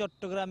পার্বত্য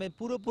চট্টগ্রামে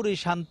পুরোপুরি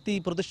শান্তি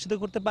প্রতিষ্ঠিত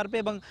করতে পারবে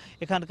এবং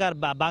এখানকার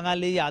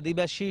বাঙালি,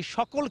 আদিবাসী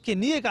সকলকে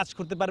নিয়ে কাজ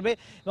করতে পারবে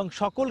এবং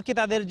সকলকে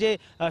তাদের যে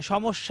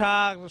সমস্যা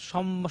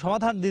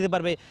সমাধান দিতে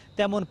পারবে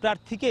তেমন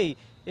প্রার্থীকেই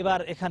এবার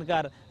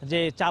এখানকার যে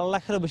 4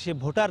 লাখেরও বেশি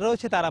ভোটার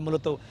রয়েছে তারা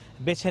মূলত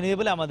বেছে নেবে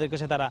বলে আমাদের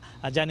কাছে তারা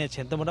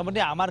জানিয়েছেন। তো মোটামুটি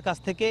আমার কাছ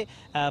থেকে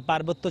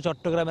পার্বত্য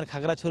চট্টগ্রামের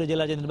খাগড়াছড়ি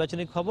জেলার যে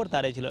নির্বাচনী খবর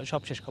তারাই ছিল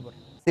সবশেষ খবর।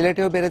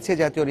 সিলেটেও বেড়েছে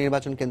জাতীয়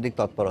নির্বাচন কেন্দ্রিক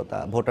তৎপরতা,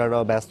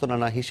 ভোটাররাও ব্যস্ত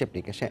নানা হিসেব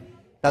নিকেশে।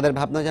 তাদের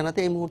ভাবনা জানাতে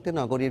এই মুহূর্তে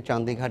নগরীর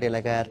চান্দিঘাট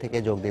এলাকা থেকে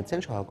যোগ দিচ্ছেন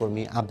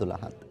সহকর্মী আব্দুল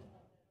আহাদ।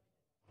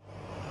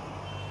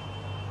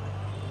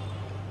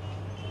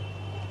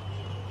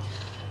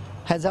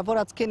 হ্যাঁ জাফর,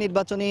 আজকে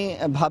নির্বাচনী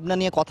ভাবনা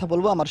নিয়ে কথা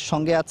বলবো। আমার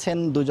সঙ্গে আছেন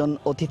দুজন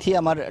অতিথি।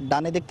 আমার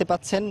ডানে দেখতে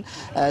পাচ্ছেন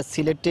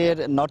সিলেটের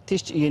নর্থ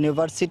ইস্ট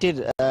ইউনিভার্সিটির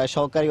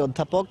সহকারী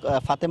অধ্যাপক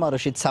ফাতেমা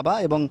রশিদ সাবা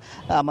এবং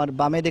আমার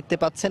বামে দেখতে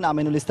পাচ্ছেন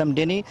আমিনুল ইসলাম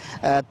ডেনি।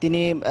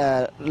 তিনি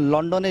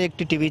লন্ডনের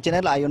একটি টিভি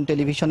চ্যানেল আয়ন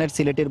টেলিভিশনের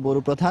সিলেটের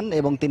ব্যুরো প্রধান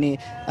এবং তিনি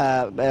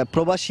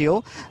প্রবাসীও।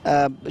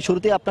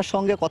 শুরুতে আপনার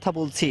সঙ্গে কথা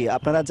বলছি,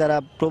 আপনারা যারা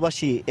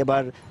প্রবাসী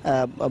এবার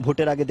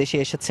ভোটের আগে দেশে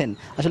এসেছেন,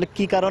 আসলে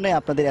কি কারণে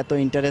আপনাদের এত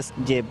ইন্টারেস্ট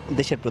যে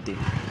দেশের প্রতি?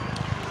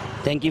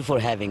 Thank you for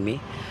having me.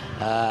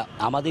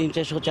 আমাদের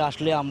ইন্টারেস্ট হচ্ছে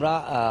আসলে আমরা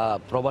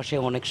প্রবাসে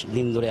অনেক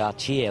দিন ধরে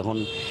আছি। এখন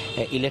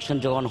ইলেকশন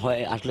যখন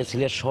হয় আসলে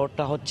সিলেট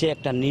শহরটা হচ্ছে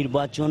একটা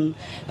নির্বাচন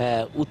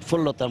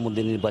উৎফুল্লতার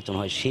মধ্যে নির্বাচন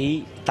হয়। সেই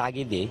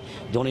তাগিদে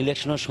যখন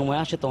ইলেকশনের সময়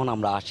আসে তখন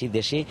আমরা আসি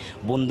দেশে,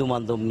 বন্ধু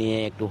বান্ধব নিয়ে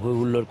একটু হই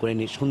হুল্লোড় করে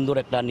নিই,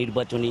 সুন্দর একটা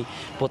নির্বাচনী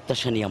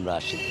প্রত্যাশা নিয়ে আমরা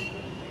আসি।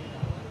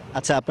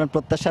 আচ্ছা, আপনার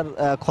প্রত্যাশার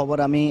খবর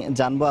আমি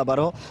জানবো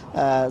আবারও।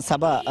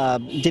 সাবা,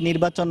 যে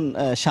নির্বাচন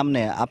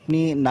সামনে, আপনি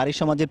নারী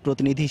সমাজের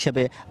প্রতিনিধি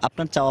হিসেবে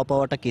আপনার চাওয়া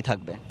পাওয়াটা কি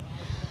থাকবে?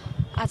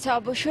 আচ্ছা,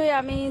 অবশ্যই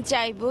আমি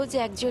চাইবো যে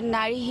একজন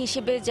নারী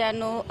হিসেবে যেন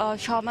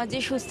সমাজে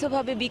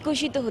সুস্থভাবে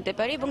বিকশিত হতে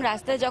পারি এবং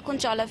রাস্তায় যখন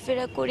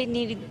চলাফেরা করে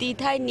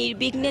নির্দ্বিধায়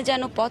নির্বিঘ্নে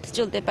যেন পথ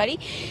চলতে পারি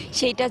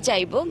সেইটা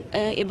চাইবো।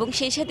 এবং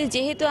সেই সাথে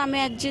যেহেতু আমি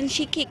একজন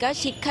শিক্ষিকা,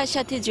 শিক্ষার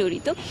সাথে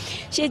জড়িত,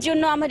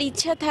 সেজন্য আমার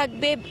ইচ্ছা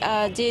থাকবে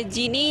যে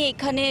যিনি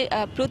এখানে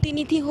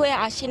প্রতিনিধি হয়ে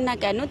আসেন না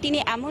কেন তিনি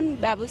এমন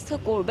ব্যবস্থা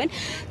করবেন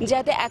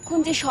যাতে এখন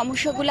যে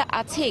সমস্যাগুলো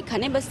আছে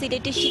এখানে বা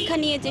সিলেটের শিক্ষা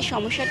নিয়ে যে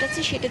সমস্যাটা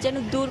আছে সেটা যেন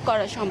দূর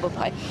করা সম্ভব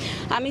হয়।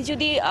 আমি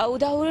যদি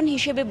উদাহরণ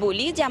হিসেবে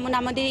বলি, যেমন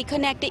আমাদের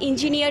এখানে একটা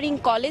ইঞ্জিনিয়ারিং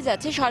কলেজ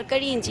আছে,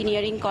 সরকারি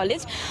ইঞ্জিনিয়ারিং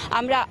কলেজ।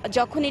 আমরা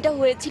যখন এটা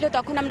হয়েছিল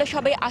তখন আমরা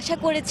সবাই আশা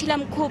করেছিলাম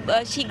খুব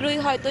শীঘ্রই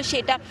হয়তো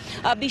সেটা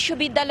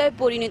বিশ্ববিদ্যালয়ে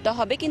পরিণত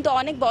হবে, কিন্তু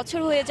অনেক বছর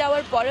হয়ে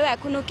যাওয়ার পরেও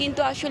এখনও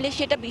কিন্তু আসলে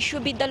সেটা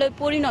বিশ্ববিদ্যালয়ে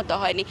পরিণত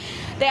হয়নি।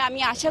 তাই আমি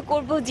আশা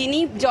করব যিনি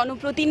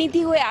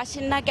জনপ্রতিনিধি হয়ে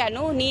আসেন না কেন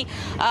উনি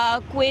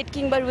কুয়েট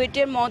কিংবা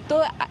রুয়েটের মতো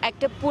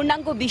একটা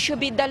পূর্ণাঙ্গ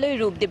বিশ্ববিদ্যালয়ে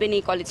রূপ দেবেন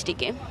এই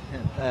কলেজটিকে।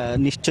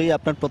 নিশ্চয়ই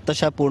আপনার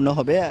প্রত্যাশা পূর্ণ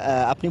হবে।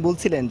 আপনি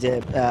বলছিলেন যে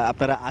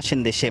আপনারা আসেন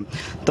দেশে,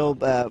 তো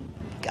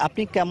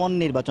আপনি কেমন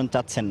নির্বাচন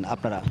চাচ্ছেন?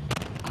 আপনারা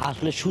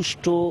আসলে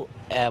সুষ্ঠু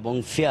এবং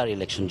ফেয়ার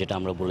ইলেকশন যেটা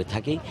আমরা বলে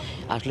থাকি,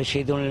 আসলে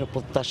সেই ধরনের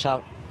প্রত্যাশা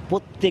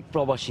প্রত্যেক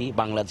প্রবাসী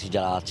বাংলাদেশি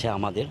যারা আছে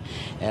আমাদের,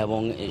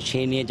 এবং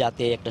সেই নিয়ে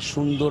যাতে একটা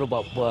সুন্দর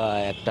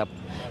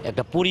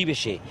একটা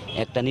পরিবেশে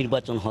একটা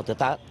নির্বাচন হতে,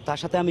 তার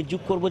সাথে আমি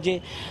যোগ করব যে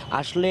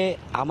আসলে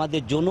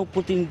আমাদের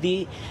জনপ্রতিনিধি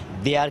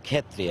দেওয়ার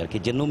ক্ষেত্রে আর কি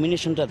যে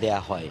নমিনেশনটা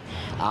দেয়া হয়,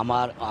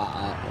 আমার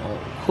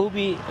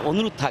খুবই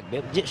অনুরোধ থাকবে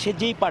যে সে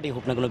যেই পার্টি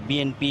হোক না কেন,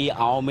 বিএনপি,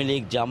 আওয়ামী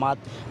লীগ, জামাত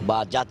বা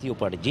জাতীয়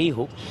পার্টি যেই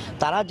হোক,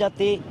 তারা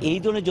যাতে এই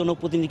ধরনের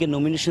জনপ্রতিনিধিকে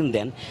নমিনেশন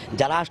দেন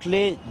যারা আসলে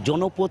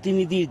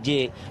জনপ্রতিনিধির যে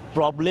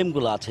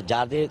প্রবলেমগুলো আছে,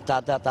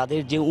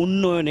 তাদের যে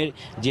উন্নয়নের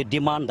যে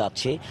ডিমান্ড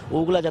আছে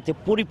ওগুলা যাতে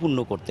পরিপূর্ণ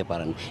করতে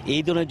পারেন,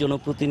 এই ধরনের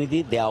জনপ্রতিনিধি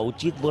দেওয়া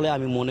উচিত বলে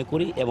আমি মনে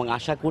করি, এবং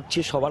আশা করছি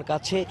সবার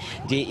কাছে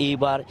যে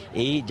এইবার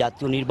এই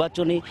জাতীয়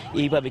নির্বাচনে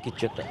এইভাবে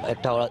কিছু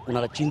একটা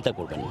ওনারা চিন্তা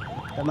করবেন।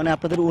 তার মানে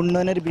আপনাদের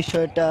উন্নয়নের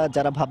বিষয়টা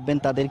যারা ভাববেন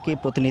তাদেরকে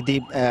প্রতিনিধি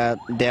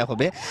দেয়া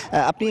হবে।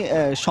 আপনি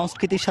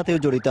সংস্কৃতির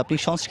সাথেও জড়িত, আপনি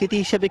সংস্কৃতি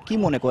হিসেবে কি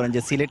মনে করেন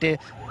যে সিলেটে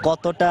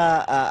কতটা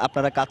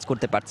আপনারা কাজ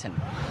করতে পারছেন?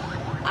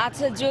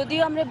 আচ্ছা,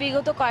 যদিও আমরা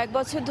বিগত কয়েক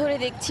বছর ধরে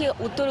দেখছি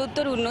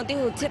উত্তর উন্নতি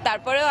হচ্ছে,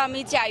 তারপরেও আমি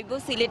চাইবো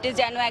সিলেটে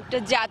যেন একটা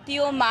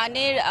জাতীয়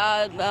মানের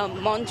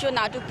মঞ্চ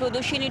নাটক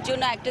প্রদর্শনীর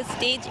জন্য একটা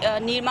স্টেজ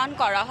নির্মাণ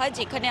করা হয়,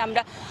 যেখানে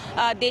আমরা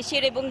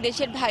দেশের এবং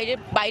দেশের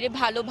বাইরে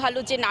ভালো ভালো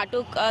যে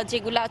নাটক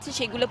যেগুলো আছে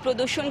সেগুলো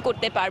প্রদর্শন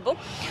করতে পারবো।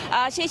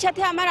 সেই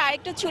সাথে আমার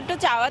আরেকটা ছোট্ট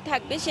চাওয়া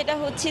থাকবে, সেটা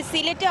হচ্ছে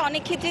সিলেটে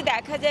অনেক ক্ষেত্রে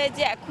দেখা যায়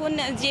যে এখন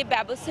যে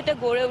ব্যবস্থাটা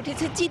গড়ে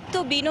উঠেছে চিত্ত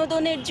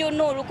বিনোদনের জন্য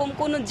ওরকম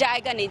কোনো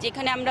জায়গা নেই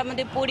যেখানে আমরা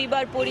আমাদের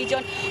পরিবার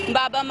পরিজন,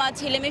 বাবা মা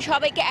ছেলে মেয়ে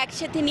সবাইকে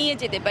একসাথে নিয়ে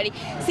যেতে পারি।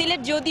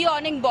 সিলেট যদিও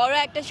অনেক বড়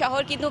একটা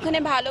শহর, কিন্তু ওখানে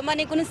ভালো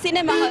মানে কোনো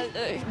সিনেমা হল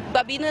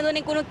বা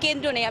বিনোদনের কোনো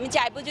কেন্দ্র নেই। আমি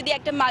চাইবো যদি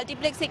একটা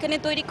মাল্টিপ্লেক্স এখানে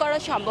তৈরি করা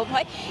সম্ভব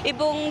হয়,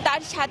 এবং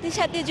তার সাথে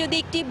সাথে যদি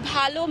একটি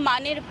ভালো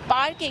মানের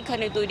পার্ক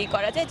এখানে তৈরি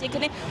করা যায়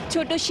যেখানে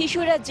ছোট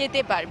শিশুরা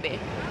যেতে পারবে।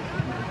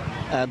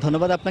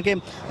 ধন্যবাদ আপনাকে।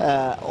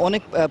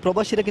 অনেক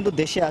প্রবাসীরা কিন্তু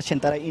দেশে আসেন,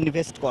 তারা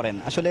ইনভেস্ট করেন।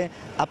 আসলে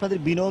আপনাদের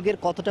বিনিয়োগের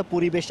কতটা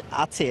পরিবেশ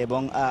আছে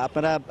এবং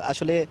আপনারা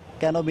আসলে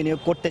কেন বিনিয়োগ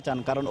করতে চান,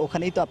 কারণ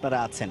ওখানেই তো আপনারা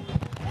আছেন?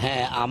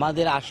 হ্যাঁ,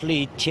 আমাদের আসলে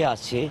ইচ্ছে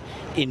আছে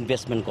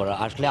ইনভেস্টমেন্ট করার।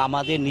 আসলে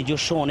আমাদের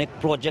নিজস্ব অনেক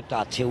প্রজেক্ট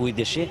আছে ওই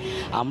দেশে।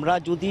 আমরা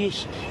যদি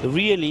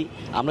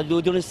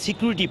ওই ধরনের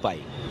সিকিউরিটি পাই,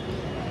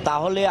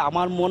 তাহলে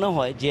আমার মনে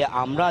হয় যে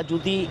আমরা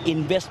যদি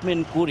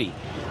ইনভেস্টমেন্ট করি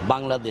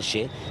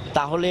বাংলাদেশে,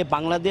 তাহলে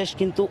বাংলাদেশ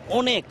কিন্তু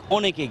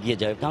অনেক এগিয়ে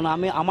যাবে। কারণ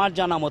আমার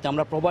জানা মতে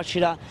আমরা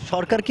প্রবাসীরা,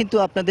 সরকার কিন্তু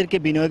আপনাদেরকে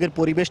বিনিয়োগের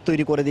পরিবেশ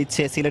তৈরি করে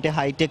দিচ্ছে, সিলেটে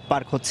হাইটেক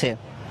পার্ক হচ্ছে।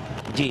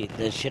 জি,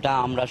 সেটা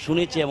আমরা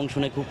শুনেছি এবং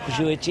শুনে খুব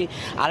খুশি হয়েছি।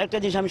 আরেকটা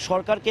জিনিস আমি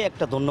সরকারকে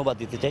একটা ধন্যবাদ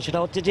দিতে চাই, সেটা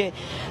হচ্ছে যে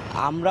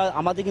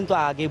আমাদের কিন্তু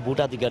আগে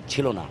ভোটাধিকার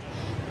ছিল না,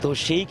 তো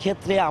সেই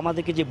ক্ষেত্রে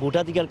আমাদেরকে যে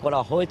ভোটাধিকার করা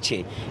হয়েছে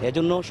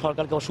এজন্য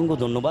সরকারকে অসংখ্য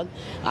ধন্যবাদ।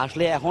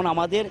 আসলে এখন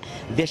আমাদের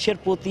দেশের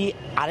প্রতি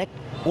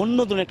অন্য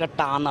ধরনের একটা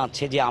টান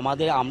আছে যে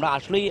আমরা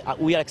আসলেই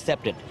we are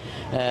accepted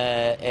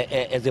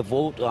as a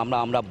vote,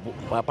 আমরা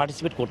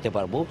পার্টিসিপেট করতে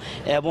পারবো।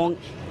 এবং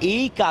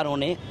এই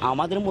কারণে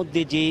আমাদের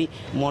মধ্যে যে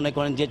মনে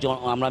করেন যে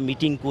আমরা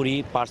মিটিং করি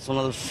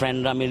পার্সোনাল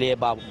ফ্রেন্ডরা মিলে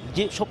বা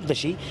যে সব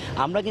দেশেই,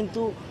 আমরা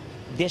কিন্তু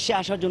দেশে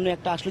আসার জন্য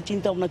একটা আসলে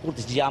চিন্তা ভাবনা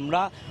করতেছি যে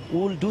আমরা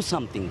will do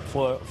something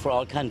for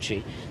our country.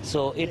 So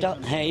এটা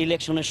হ্যাঁ,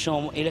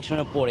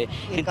 ইলেকশনের পরে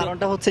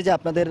কারণটা হচ্ছে যে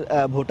আপনাদের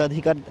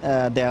ভোটাধিকার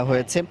দেওয়া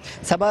হয়েছে।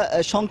 সাবা,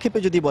 সংক্ষেপে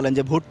যদি বলেন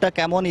যে ভোটটা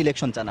কেমন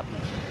ইলেকশন চান আপনি?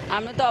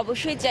 আমরা তো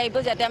অবশ্যই চাইবো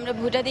যাতে আমরা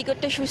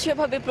ভোটাধিকারটা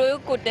সুষ্ঠুভাবে প্রয়োগ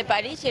করতে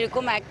পারি,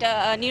 সেরকম একটা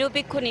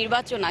নিরপেক্ষ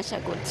নির্বাচন আশা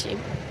করছি।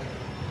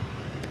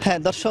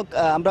 হ্যাঁ দর্শক,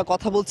 আমরা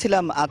কথা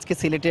বলছিলাম আজকে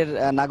সিলেটের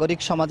নাগরিক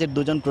সমাজের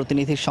দুজন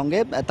প্রতিনিধির সঙ্গে।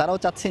 তারাও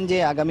চাচ্ছেন যে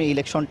আগামী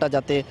ইলেকশনটা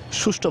যাতে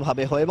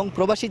সুষ্ঠুভাবে হয়, এবং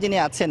প্রবাসী যিনি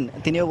আছেন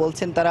তিনিও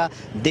বলছেন তারা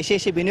দেশে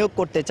এসে বিনিয়োগ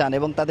করতে চান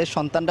এবং তাদের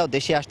সন্তানরাও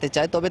দেশে আসতে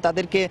চায়, তবে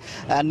তাদেরকে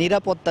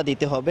নিরাপত্তা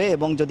দিতে হবে,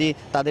 এবং যদি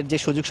তাদের যে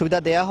সুযোগ সুবিধা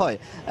দেয়া হয়,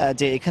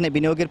 যে এখানে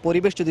বিনিয়োগের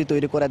পরিবেশ যদি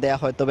তৈরি করে দেয়া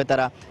হয়, তবে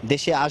তারা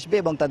দেশে আসবে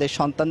এবং তাদের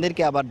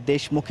সন্তানদেরকে আবার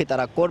দেশমুখী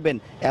তারা করবেন,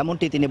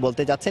 এমনটি তিনি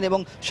বলতে যাচ্ছেন। এবং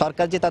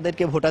সরকার যে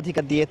তাদেরকে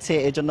ভোটাধিকার দিয়েছে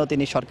এজন্য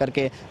তিনি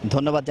সরকারকে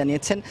ধন্যবাদ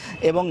জানিয়েছেন।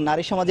 এবং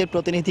নারী সমাজের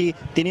প্রতিনিধি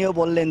তিনিও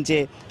বললেন যে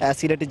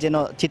সিলেটে যেন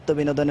চিত্ত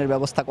বিনোদনের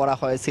ব্যবস্থা করা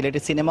হয়।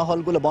 সিলেটের সিনেমা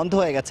হলগুলো বন্ধ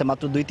হয়ে গেছে,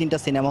 মাত্র 2-3টা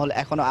সিনেমা হল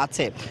এখনো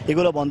আছে,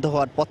 এগুলো বন্ধ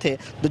হওয়ার পথে।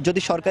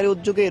 যদি সরকারি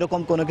উদ্যোগে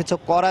এরকম কোনো কিছু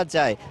করা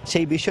যায়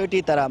সেই বিষয়টি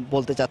তারা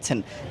বলতে চাচ্ছেন।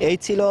 এই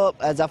ছিল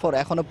জাফর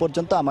এখনো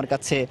পর্যন্ত আমার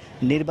কাছে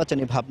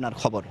নির্বাচনী ভাবনার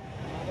খবর।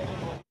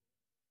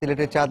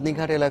 সিলেটের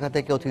চাঁদনীঘাট এলাকা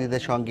থেকে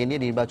অতিথিদের সঙ্গে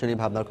নিয়ে নির্বাচনী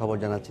ভাবনার খবর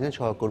জানাচ্ছিলেন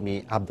সহকর্মী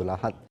আব্দুল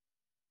আহাদ।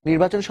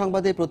 নির্বাচন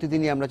সংবাদে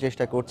প্রতিদিনই আমরা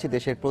চেষ্টা করছি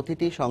দেশের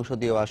প্রতিটি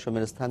সংসদীয়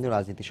আসনের স্থানীয়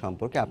রাজনীতি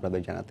সম্পর্কে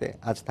আপনাদের জানাতে।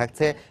 আজ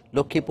থাকছে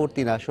লক্ষ্মীপুর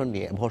 3 আসন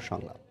নিয়ে ভোট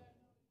সংলাপ।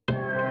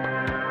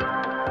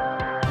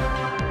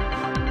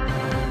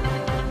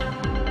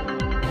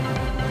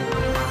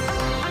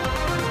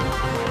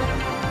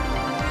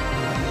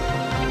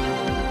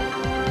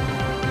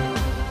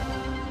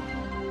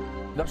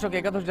 দর্শক,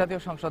 একাদশ জাতীয়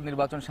সংসদ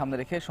নির্বাচন সামনে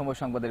রেখে সময়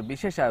সংবাদের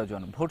বিশেষ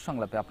আয়োজন ভোট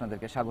সংলাপে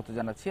আপনাদেরকে স্বাগত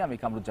জানাচ্ছি। আমি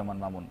কামরুজ্জামান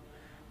মামুন।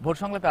 ভোট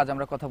সংলাপে আজ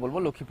আমরা কথা বলবো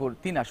লক্ষ্মীপুর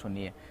 ৩ আসন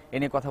নিয়ে। এ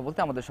নিয়ে কথা বলতে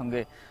আমাদের সঙ্গে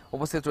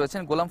উপস্থিত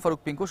রয়েছেন গোলাম ফারুক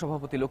পিঙ্কু,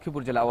 সভাপতি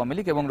লক্ষ্মীপুর জেলা আওয়ামী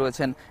লীগ, এবং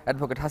রয়েছেন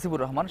অ্যাডভোকেট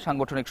হাসিবুর রহমান,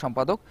 সাংগঠনিক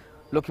সম্পাদক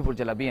লক্ষ্মীপুর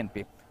জেলা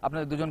বিএনপি।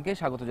 আপনাদের দুজনকে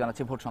স্বাগত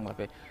জানাচ্ছি ভোট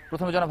সংলাপে।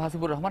 প্রথমে জনাব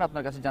হাসিবুর রহমান,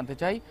 আপনার কাছে জানতে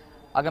চাই,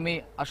 আগামী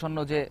আসন্ন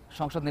যে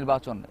সংসদ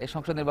নির্বাচন, এই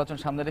সংসদ নির্বাচন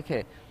সামনে রেখে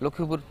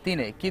লক্ষ্মীপুর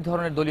 ৩-এ কি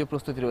ধরনের দলীয়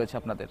প্রস্তুতি রয়েছে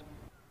আপনাদের?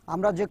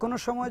 আমরা যে কোনো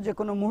সময় যে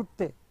কোনো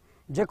মুহূর্তে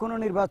যে কোনো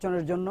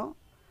নির্বাচনের জন্য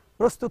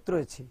প্রস্তুত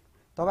রয়েছি।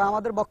 তবে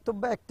আমাদের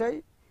বক্তব্য একটাই,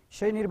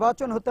 সেই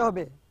নির্বাচন হতে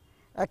হবে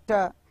একটা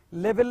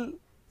লেভেল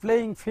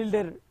প্লেইং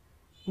ফিল্ডের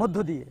মধ্য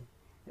দিয়ে,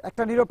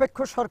 একটা নিরপেক্ষ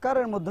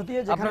সরকারের মধ্য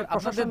দিয়ে, যেখানে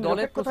আপনাদের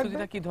দলের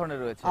প্রস্তুতিটা কি ধরনের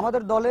রয়েছে?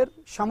 আমাদের দলের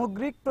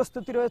সামগ্রিক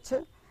প্রস্তুতি রয়েছে।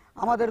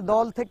 আমাদের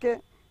দল থেকে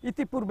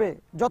ইতিপূর্বে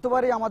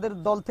যতবারই আমাদের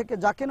দল থেকে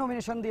যাকে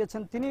নমিনেশন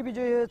দিয়েছেন তিনি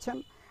বিজয়ী হয়েছেন।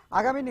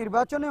 আগামী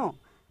নির্বাচনেও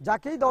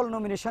যাকেই দল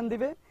নমিনেশন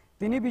দিবে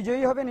তিনি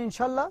বিজয়ী হবেন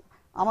ইনশাল্লাহ।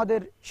 আমাদের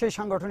সেই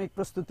সাংগঠনিক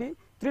প্রস্তুতি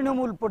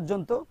তৃণমূল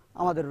পর্যন্ত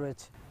আমাদের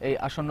রয়েছে। এই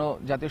আসন্ন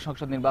জাতীয়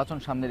সংসদ নির্বাচন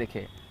সামনে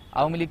রেখে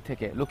আওয়ামী লীগ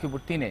থেকে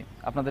লক্ষ্মীপুর ৩-এ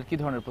আপনাদের কি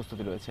ধরনের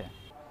প্রস্তুতি রয়েছে?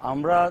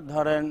 আমরা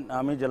ধরেন,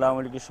 আমি জেলা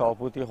আওয়ামী লীগের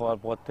সভাপতি হওয়ার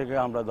পর থেকে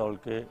আমরা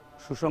দলকে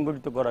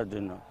সুসংগঠিত করার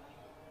জন্য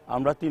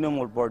আমরা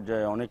তৃণমূল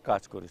পর্যায়ে অনেক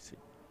কাজ করেছি,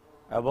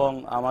 এবং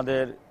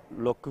আমাদের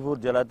লক্ষ্মীপুর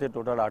জেলাতে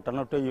টোটাল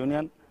 58টা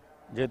ইউনিয়ন।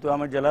 যেহেতু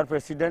আমি জেলার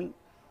প্রেসিডেন্ট,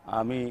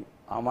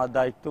 আমার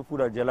দায়িত্ব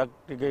পুরো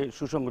জেলাটিকে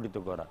সুসংগঠিত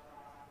করা।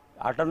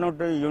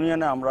 58টা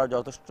ইউনিয়নে আমরা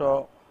যথেষ্ট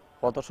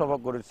পথসভা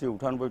করেছি,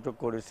 উঠান বৈঠক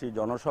করেছি,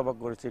 জনসভা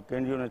করেছি,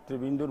 কেন্দ্রীয়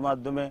নেতৃবৃন্দুর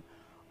মাধ্যমে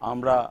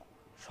আমরা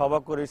সভা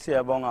করেছি,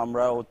 এবং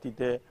আমরা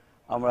অতীতে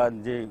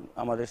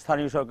আমাদের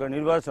স্থানীয় সরকার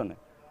নির্বাচনে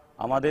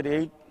আমাদের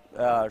এই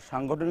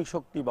সাংগঠনিক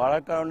শক্তি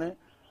বাড়ার কারণে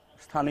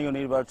স্থানীয়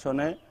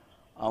নির্বাচনে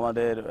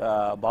আমাদের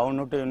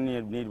 52টা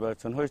ইউনিয়ন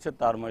নির্বাচন হয়েছে।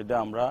 তার মধ্যে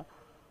আমরা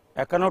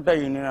 51টা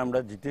ইউনিয়ন আমরা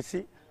জিতেছি,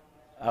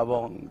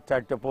 এবং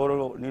 4টা পৌর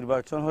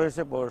নির্বাচন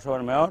হয়েছে,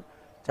 পৌরসভার মেয়র,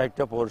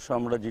 4টা পৌরসভা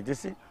আমরা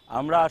জিতেছি।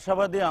 আমরা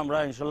আশাবাদী আমরা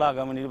ইনশাল্লাহ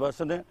আগামী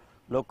নির্বাচনে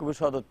লক্ষ্মীপুর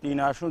সদর 3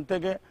 আসন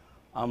থেকে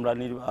আমরা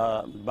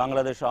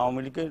বাংলাদেশ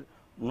আওয়ামী লীগের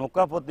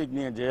নৌকা প্রতীক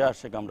নিয়ে যে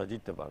আসে আমরা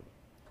জিততে পারবো।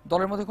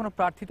 দলের মধ্যে কোনো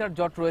প্রার্থিতার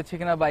জট রয়েছে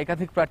কিনা বা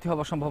একাধিক প্রার্থী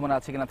হওয়ার সম্ভাবনা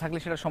আছে কিনা? থাকলে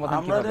সেটা সমাধান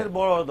কিভাবে?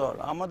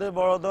 আমাদের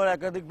বড় দল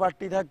একাধিক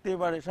প্রার্থী থাকতেই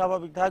পারে,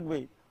 স্বাভাবিক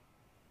থাকবেই,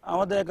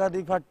 আমাদের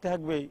একাধিক প্রার্থী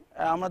থাকবেই।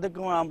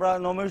 আমরা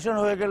নমিনেশন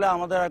হয়ে গেলে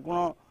আমাদের আর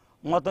কোনো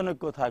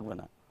মতানৈক্য থাকবে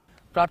না।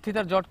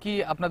 প্রার্থিতার জট কি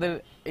আপনাদের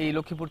এই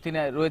লক্ষ্মীপুর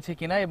 3-এ রয়েছে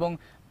কিনা, এবং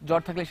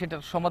জট থাকলে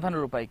সেটার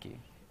সমাধানের উপায় কি?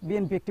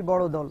 বিএনপি একটি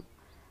বড় দল,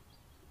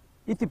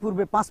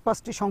 ইতিপূর্বে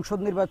 5টি সংসদ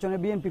নির্বাচনে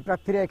বিএনপি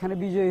প্রার্থীরা এখানে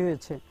বিজয়ী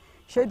হয়েছে।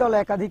 সেই দলে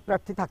একাধিক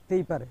প্রার্থী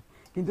থাকতেই পারে,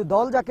 কিন্তু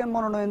দল যাকে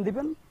মনোনয়ন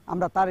দিবেন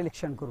আমরা তার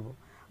ইলেকশন করব।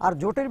 আর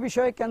জোটের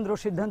বিষয়ে কেন্দ্র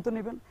সিদ্ধান্ত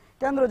নেবেন,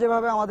 কেন্দ্র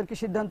যেভাবে আমাদেরকে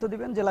সিদ্ধান্ত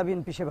দিবেন জেলা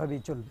বিএনপি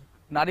সেভাবেই চলবে।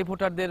 নারী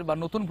ভোটারদের বা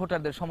নতুন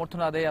ভোটারদের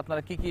সমর্থন আদায়ে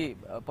আপনারা কি কি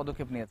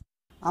পদক্ষেপ নিয়েছেন?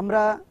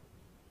 আমরা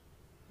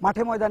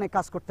মাঠে ময়দানে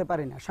কাজ করতে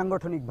পারি না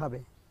সাংগঠনিকভাবে।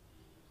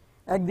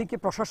 একদিকে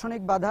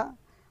প্রশাসনিক বাধা,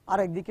 আর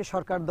একদিকে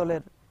সরকার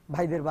দলের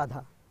ভাইদের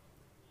বাধা।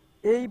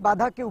 এই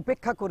বাধাকে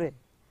উপেক্ষা করে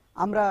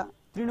আমরা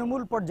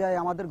তৃণমূল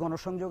পর্যায়ে আমাদের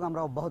গণসংযোগ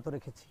আমরা অব্যাহত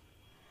রেখেছি।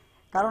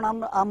 কারণ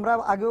আমরা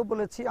আগেও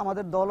বলেছি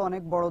আমাদের দল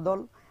অনেক বড় দল,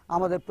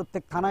 আমাদের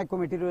প্রত্যেক থানায়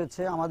কমিটি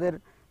রয়েছে, আমাদের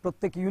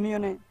প্রত্যেক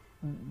ইউনিয়নে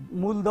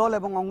মূল দল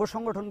এবং অঙ্গ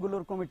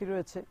সংগঠনগুলোর কমিটি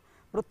রয়েছে,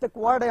 প্রত্যেক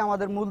ওয়ার্ডে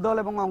আমাদের মূল দল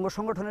এবং অঙ্গ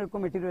সংগঠনের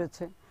কমিটি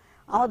রয়েছে।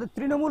 আমাদের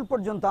তৃণমূল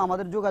পর্যন্ত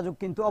আমাদের যোগাযোগ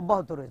কিন্তু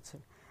অব্যাহত রয়েছে।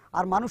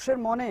 আর মানুষের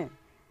মনে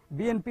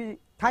বিএনপি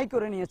ঠাঁই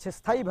করে নিয়েছে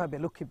স্থায়ীভাবে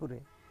লক্ষ্মীপুরে।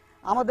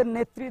 আমাদের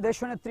নেত্রী,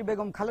 দেশনেত্রী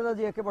বেগম খালেদা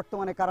জিয়াকে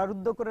বর্তমানে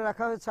কারারুদ্ধ করে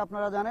রাখা হয়েছে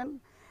আপনারা জানেন,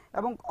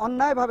 এবং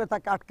অন্যায়ভাবে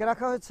তাকে আটকে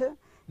রাখা হয়েছে।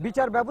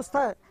 বিচার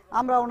ব্যবস্থায়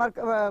আমরা ওনার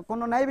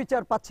কোনো ন্যায়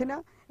বিচার পাচ্ছি না।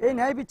 এই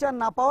ন্যায় বিচার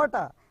না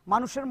পাওয়াটা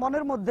মানুষের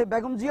মনের মধ্যে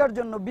বেগম জিয়ার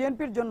জন্য,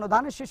 বিএনপির জন্য,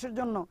 ধানের শীষের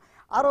জন্য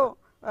আরও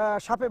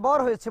সাপে বর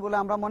হয়েছে বলে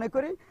আমরা মনে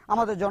করি।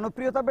 আমাদের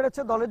জনপ্রিয়তা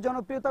বেড়েছে, দলের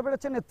জনপ্রিয়তা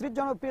বেড়েছে, নেত্রীর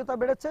জনপ্রিয়তা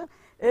বেড়েছে।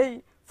 এই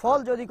ফল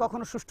যদি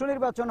কখনো সুষ্ঠু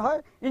নির্বাচন হয়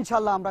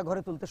ইনশাল্লাহ আমরা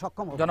ঘরে তুলতে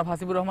সক্ষম হব। জনাব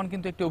হাসিবুর রহমান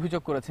কিন্তু একটি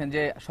অভিযোগ করেছেন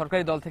যে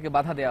সরকারি দল থেকে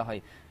বাধা দেওয়া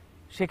হয়,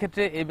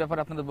 সেক্ষেত্রে এই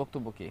ব্যাপারে আপনাদের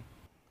বক্তব্য কি?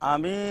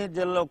 আমি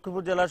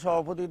লক্ষ্মীপুর জেলা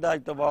সভাপতির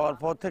দায়িত্ব পাওয়ার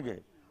পর থেকে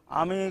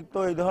আমি তো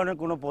এই ধরনের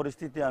কোনো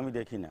পরিস্থিতি আমি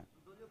দেখি না।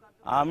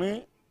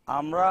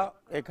 আমরা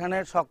এখানে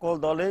সকল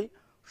দলেই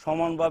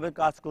সমানভাবে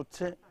কাজ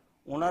করছে।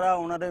 ওনারা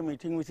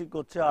মিটিং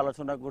করছে,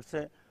 আলোচনা করছে,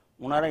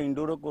 ওনারা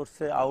ইনডোরও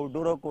করছে,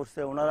 আউটডোরও করছে,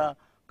 ওনারা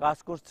কাজ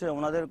করছে।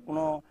 ওনাদের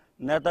কোনো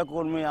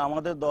নেতাকর্মী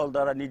আমাদের দল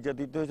দ্বারা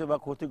নির্যাতিত হয়েছে বা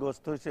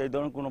ক্ষতিগ্রস্ত হয়েছে এই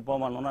ধরনের কোনো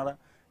প্রমাণ ওনারা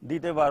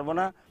দিতে পারবো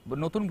না।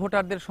 নতুন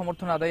ভোটারদের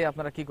সমর্থন আদায়ে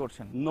আপনারা কি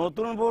করছেন?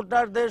 নতুন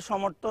ভোটারদের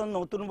সমর্থন,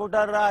 নতুন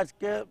ভোটাররা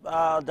আজকে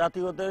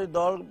জাতীয়তাবাদী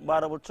দল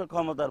 12 বছর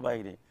ক্ষমতার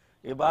বাইরে।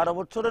 এই 12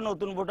 বছরে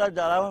নতুন ভোটার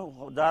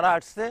যারা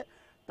আসছে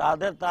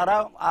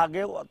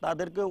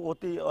তাদেরকে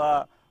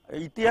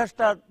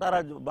ইতিহাসটা তারা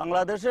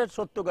বাংলাদেশের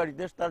সত্যকার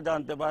ইতিহাস তারা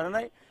জানতে পারে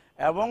নাই,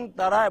 এবং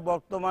তারা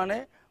বর্তমানে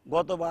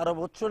গত 12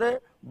 বছরে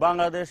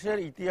বাংলাদেশের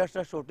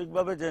ইতিহাসটা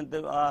সঠিকভাবে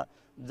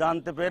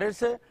জানতে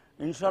পেরেছে।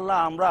 ইনশাল্লাহ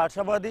আমরা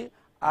আশাবাদী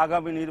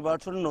আগামী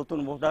নির্বাচনে নতুন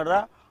ভোটাররা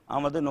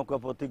আমাদের নৌকা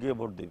প্রতীকে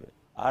ভোট দিবে।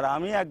 আর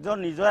আমি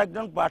নিজে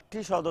একজন প্রার্থী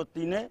সদর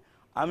 3-এ।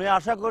 আমি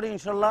আশা করি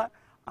ইনশাল্লাহ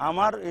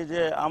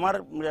আমার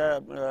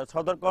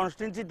সদর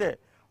কনস্টিটুয়েন্সিতে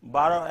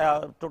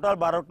টোটাল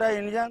 12টা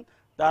ইউনিয়ন,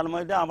 তার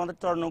মধ্যে আমাদের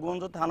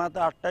চরণগঞ্জ থানাতে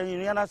 8টা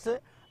ইউনিয়ন আছে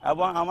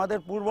এবং আমাদের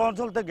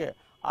পূর্বাঞ্চল থেকে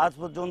আজ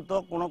পর্যন্ত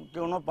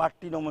কোনো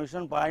প্রার্থী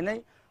নমিনেশন পায় নাই।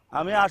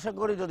 আমি আশা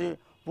করি যদি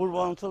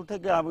পূর্বাঞ্চল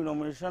থেকে আমি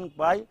নমিনেশন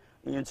পাই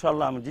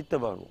ইনশাল্লাহ আমি জিততে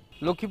পারবো।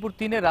 লক্ষ্মীপুর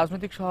 3-এর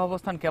রাজনৈতিক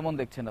সহাবস্থান কেমন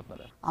দেখছেন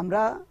আপনারা?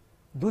 আমরা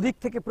দুদিক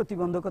থেকে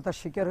প্রতিবন্ধকতার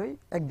শিকার হই।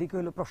 একদিকে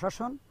হলো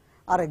প্রশাসন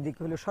আর একদিকে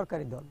হলো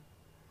সরকারি দল।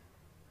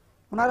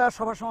 ওনারা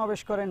সভা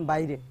সমাবেশ করেন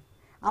বাইরে,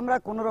 আমরা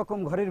কোনো রকম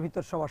ঘরের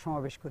ভিতর সভা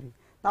সমাবেশ করি,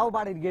 তাও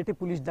বাড়ির গেটে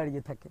পুলিশ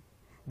দাঁড়িয়ে থাকে।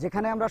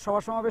 যেখানে আমরা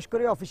সভা সমাবেশ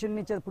করি অফিসের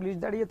নিচে পুলিশ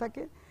দাঁড়িয়ে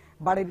থাকে,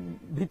 বাড়ির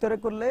ভিতরে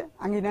করলে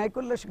আঙ্গিনায়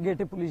করলে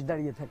গেটে পুলিশ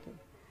দাঁড়িয়ে থাকে।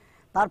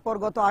 তারপর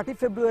গত 8ই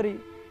ফেব্রুয়ারি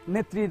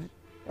নেত্রীর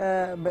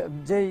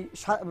যেই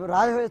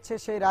রায় হয়েছে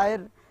সেই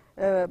রায়ের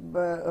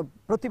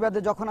প্রতিবাদে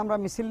যখন আমরা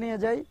মিছিল নিয়ে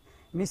যাই,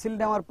 মিছিল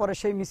নেওয়ার পরে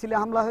সেই মিছিলে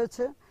হামলা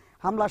হয়েছে।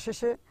 হামলা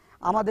শেষে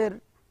আমাদের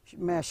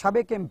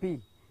সাবেক এমপি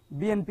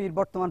বিএনপির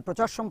বর্তমান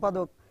প্রচার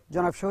সম্পাদক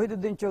জনাব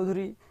শহীদুদ্দিন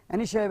চৌধুরী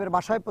এনি সাহেবের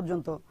বাসায়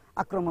পর্যন্ত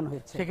আক্রমণ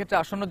হয়েছে।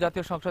 সেক্ষেত্রে আসন্ন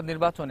জাতীয় সংসদ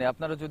নির্বাচনে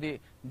আপনারা যদি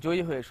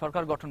জয়ী হয়ে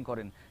সরকার গঠন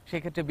করেন,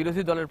 সেক্ষেত্রে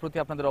বিরোধী দলের প্রতি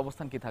আপনাদের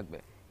অবস্থান কি থাকবে?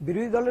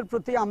 বিরোধী দলের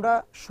প্রতি আমরা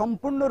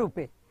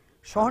সম্পূর্ণরূপে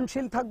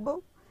সহনশীল থাকব।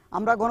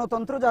 আমরা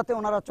গণতন্ত্র যাতে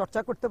ওনারা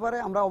চর্চা করতে পারে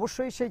আমরা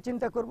অবশ্যই সেই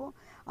চিন্তা করব।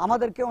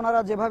 আমাদেরকে ওনারা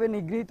যেভাবে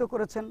নিগৃহীত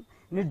করেছেন,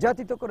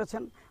 নির্যাতিত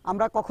করেছেন,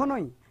 আমরা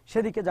কখনোই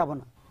সেদিকে যাব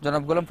না।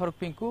 জনাব গোলাম ফারুক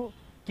পিঙ্কু,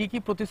 কি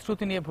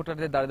প্রতিশ্রুতি নিয়ে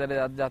ভোটারদের দাঁড়িয়ে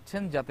দাঁড়িয়ে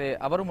যাচ্ছেন যাতে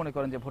আবারও মনে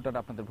করেন যে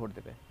ভোটার আপনাদের ভোট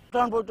দেবে?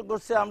 উঠান বৈঠক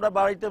করছি, আমরা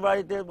বাড়িতে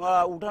বাড়িতে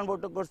উঠান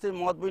বৈঠক করছি,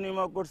 মত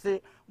বিনিময় করছি,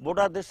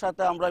 ভোটারদের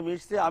সাথে আমরা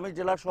মিশছি। আমি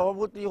জেলা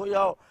সভাপতি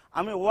হইয়াও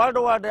আমি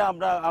ওয়ার্ডে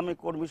আমি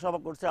কর্মী সভা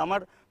করছি।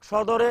 আমার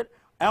সদরের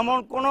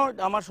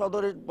আমার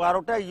সদরের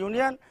 12টা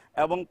ইউনিয়ন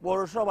এবং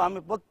পৌরসভা আমি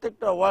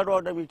প্রত্যেকটা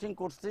ওয়ার্ডে মিটিং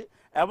করছি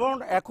এবং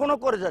এখনো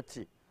করে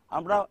যাচ্ছি।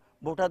 আমরা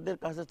ভোটারদের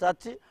কাছে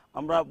চাচ্ছি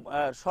আমরা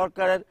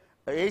সরকারের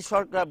এই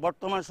সরকার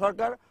বর্তমান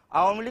সরকার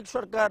আওয়ামী লীগ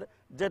সরকার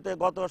যেতে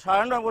গত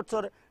 9.5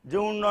 বছর যে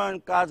উন্নয়ন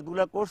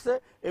কাজগুলো করছে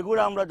এগুলো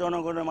আমরা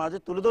জনগণের মাঝে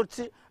তুলে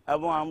ধরছি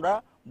এবং আমরা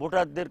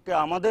ভোটারদেরকে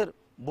আমাদের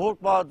ভোট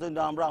পাওয়ার জন্য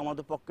আমরা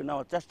আমাদের পক্ষে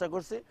নেওয়ার চেষ্টা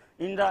করছি।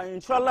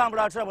 ইনশাল্লাহ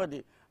আমরা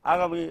আশাবাদী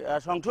আগামী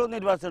সংসদ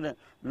নির্বাচনে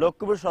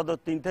লক্ষ্মীপুর সদর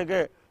 3 থেকে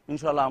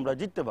ইনশাল্লাহ আমরা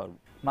জিততে পারবো।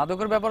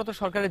 মাদকের ব্যাপারে তো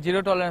সরকারের জিরো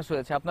টলারেন্স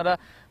রয়েছে, আপনারা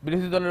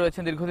বিরোধী দলে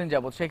রয়েছেন দীর্ঘদিন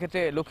যাবত,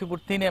 সেক্ষেত্রে লক্ষ্মীপুর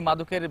 3-এ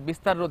মাদকের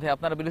বিস্তার রোধে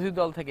আপনারা বিরোধী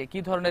দল থেকে কি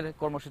ধরনের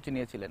কর্মসূচি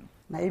নিয়েছিলেন?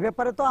 না, এই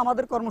ব্যাপারে তো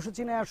আমাদের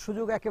কর্মসূচি নেওয়ার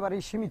সুযোগ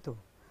একেবারেই সীমিত।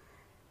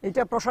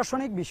 এটা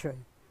প্রশাসনিক বিষয়।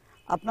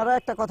 আপনারা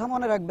একটা কথা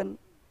মনে রাখবেন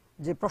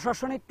যে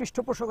প্রশাসনিক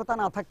পৃষ্ঠপোষকতা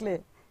না থাকলে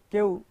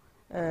কেউ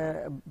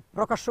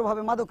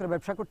প্রকাশ্যভাবে মাদকের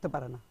ব্যবসা করতে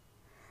পারে না।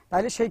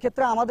 তাইলে সেই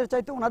ক্ষেত্রে আমাদের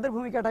চাইতে ওনাদের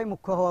ভূমিকাটাই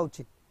মুখ্য হওয়া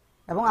উচিত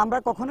এবং আমরা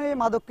কখনোই এই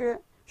মাদককে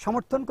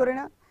সমর্থন করি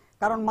না,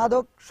 কারণ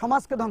মাদক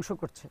সমাজকে ধ্বংস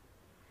করছে।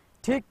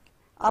 ঠিক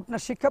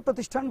আপনার শিক্ষা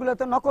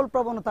প্রতিষ্ঠানগুলোতে নকল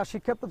প্রবণতা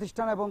শিক্ষা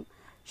প্রতিষ্ঠান এবং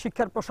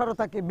শিক্ষার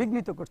প্রসারতাকে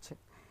বিঘ্নিত করছে।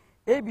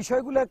 এই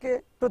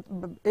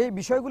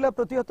বিষয়গুলো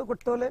প্রতিহত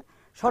করতে হলে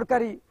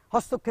সরকারি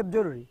হস্তক্ষেপ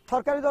জরুরি।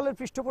 সরকারি দলের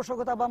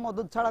পৃষ্ঠপোষকতা বা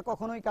মদত ছাড়া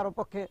কখনোই কারো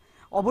পক্ষে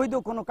অবৈধ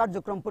কোনো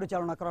কার্যক্রম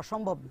পরিচালনা করা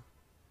সম্ভব না,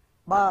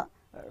 বা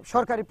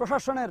সরকারি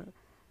প্রশাসনের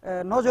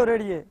নজর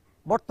এড়িয়ে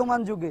বর্তমান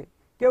যুগে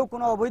কেউ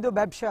কোনো অবৈধ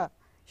ব্যবসা,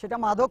 সেটা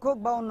মাদক হোক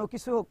বা অন্য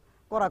কিছু হোক,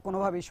 করা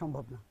কোনোভাবেই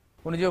সম্ভব না।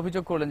 উনি যে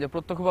অভিযোগ করলেন যে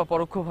প্রত্যক্ষ বা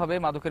পরোক্ষভাবে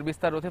মাদকের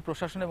বিস্তার রোধে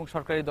প্রশাসন এবং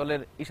সরকারি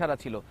দলের ইশারা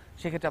ছিল,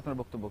 সেক্ষেত্রে আপনার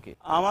বক্তব্য কি?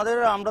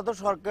 আমরা তো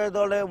সরকারি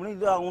দলে উনি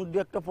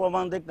একটা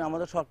প্রমাণ দেখ না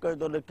আমাদের সরকারি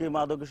দলে কে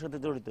মাদকের সাথে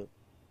জড়িত,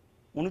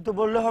 উনি তো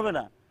বললে হবে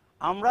না।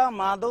 আমরা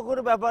মাদকের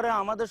ব্যাপারে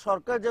আমাদের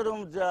সরকার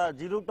যেরকম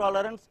জিরো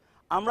টলারেন্স,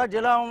 আমরা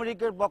জেলা আওয়ামী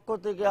লীগের পক্ষ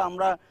থেকে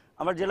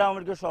আমার জেলা আওয়ামী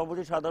লীগের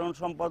সভাপতি সাধারণ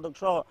সম্পাদক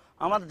সহ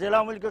আমাদের জেলা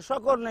আওয়ামী লীগের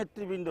সকল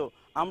নেতৃবৃন্দ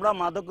আমরা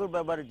মাদকের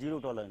ব্যাপারে জিরো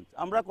টলারেন্স।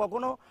 আমরা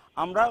কখনো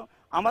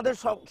আমাদের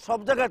সব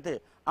জায়গাতে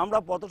আমরা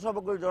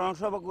পথসভা করি,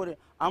 জনসভা করি,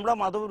 আমরা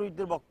মাদক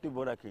বিরুদ্ধে বক্তব্য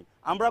রাখি।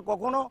 আমরা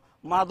কখনো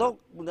মাদক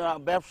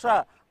ব্যবসা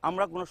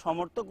আমরা কোনো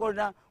সমর্থন করি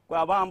না,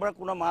 বা আমরা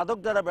কোনো মাদক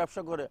যারা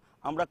ব্যবসা করে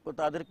আমরা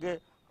তাদেরকে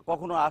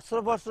কখনো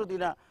আশ্রয় প্রশ্রয়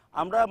দিই না।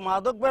 আমরা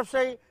মাদক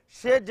ব্যবসায়ী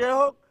সে যে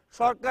হোক,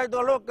 সরকারি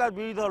দল হোক আর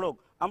বিরোধী দল হোক,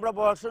 আমরা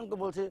প্রশাসনকে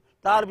বলছি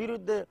তার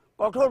বিরুদ্ধে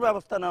কঠোর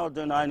ব্যবস্থা নেওয়ার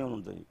জন্য আইন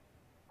অনুযায়ী।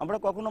 আমরা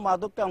কখনো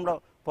মাদককে আমরা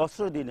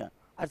প্রশ্রয় দিই না।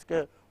 আজকে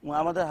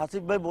আমাদের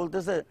হাসিফ ভাই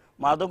বলতেছে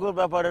মাদকের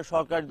ব্যাপারে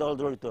সরকারি দল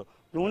জড়িত,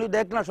 উনি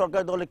দেখ না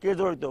সরকারি দলে কে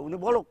জড়িত, উনি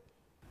বলুক।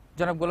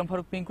 জনাব গোলাম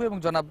ফারুক পিঙ্কু এবং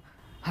জনাব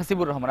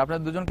হাসিবুর রহমান,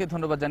 আপনাদের দুজনকে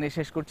ধন্যবাদ জানিয়ে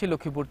শেষ করছি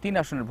লক্ষ্মীপুর 3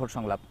 আসনের ভোট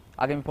সংলাপ।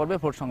 আগামী পর্বে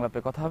ভোট সংলাপে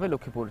কথা হবে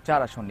লক্ষ্মীপুর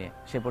 4 আসন নিয়ে।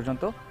 সে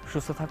পর্যন্ত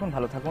সুস্থ থাকুন,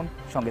 ভালো থাকুন,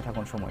 সঙ্গে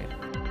থাকুন সময়ের।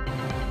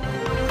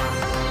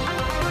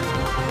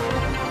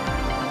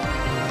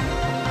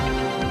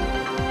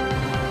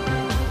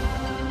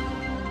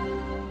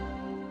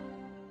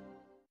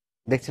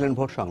 দেখছিলেন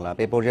ভোট সংলাপ।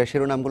 এই পর্যায়ে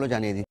শিরোনামগুলো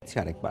জানিয়ে দিচ্ছি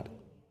আরেকবার।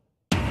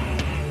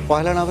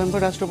 1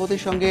 নভেম্বর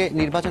রাষ্ট্রপতির সঙ্গে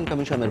নির্বাচন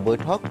কমিশনের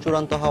বৈঠক,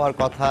 চূড়ান্ত হওয়ার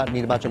কথা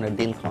নির্বাচনের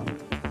দিনক্ষণ।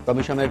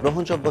 কমিশনের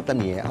গ্রহণযোগ্যতা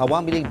নিয়ে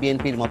আওয়ামী লীগ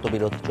বিএনপির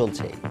মতবিরোধ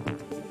চলছে।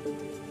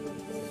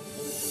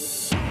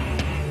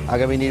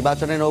 আগামী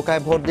নির্বাচনে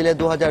নৌকায় ভোট দিলে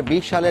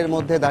 2020 সালের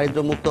মধ্যে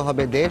দারিদ্র্যমুক্ত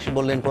হবে দেশ,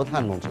 বললেন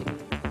প্রধানমন্ত্রী।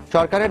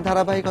 সরকারের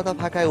ধারাবাহিকতা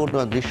থাকায়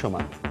উন্নয়ন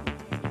দৃশ্যমান।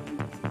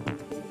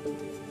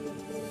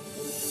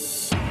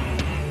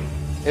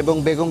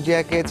 এবং বেগম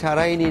জিয়াকে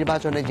ছাড়াই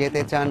নির্বাচনে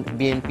যেতে চান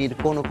বিএনপির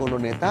কোনো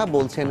নেতা,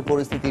 বলছেন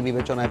পরিস্থিতি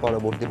বিবেচনায়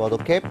পরবর্তী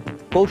পদক্ষেপ,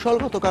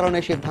 কৌশলগত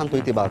কারণে সিদ্ধান্ত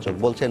ইতিবাচক,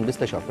 বলছেন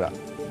বিশ্লেষকরা।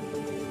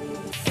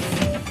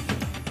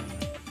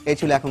 এই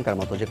ছিল এখনকার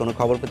মতো। যে কোনো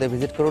খবর পেতে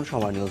ভিজিট করুন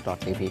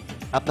সময়নিউজ.tv।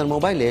 আপনার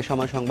মোবাইলে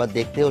সময় সংবাদ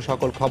দেখতে ও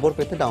সকল খবর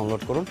পেতে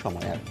ডাউনলোড করুন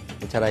সময় অ্যাপ।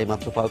 এছাড়া এই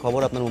মাত্র পাওয়া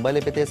খবর আপনার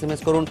মোবাইলে পেতে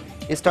SMS করুন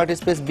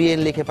 *BN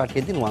লিখে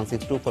পাঠিয়ে দিন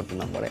 16242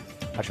 নম্বরে।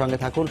 আর সঙ্গে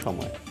থাকুন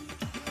সময়।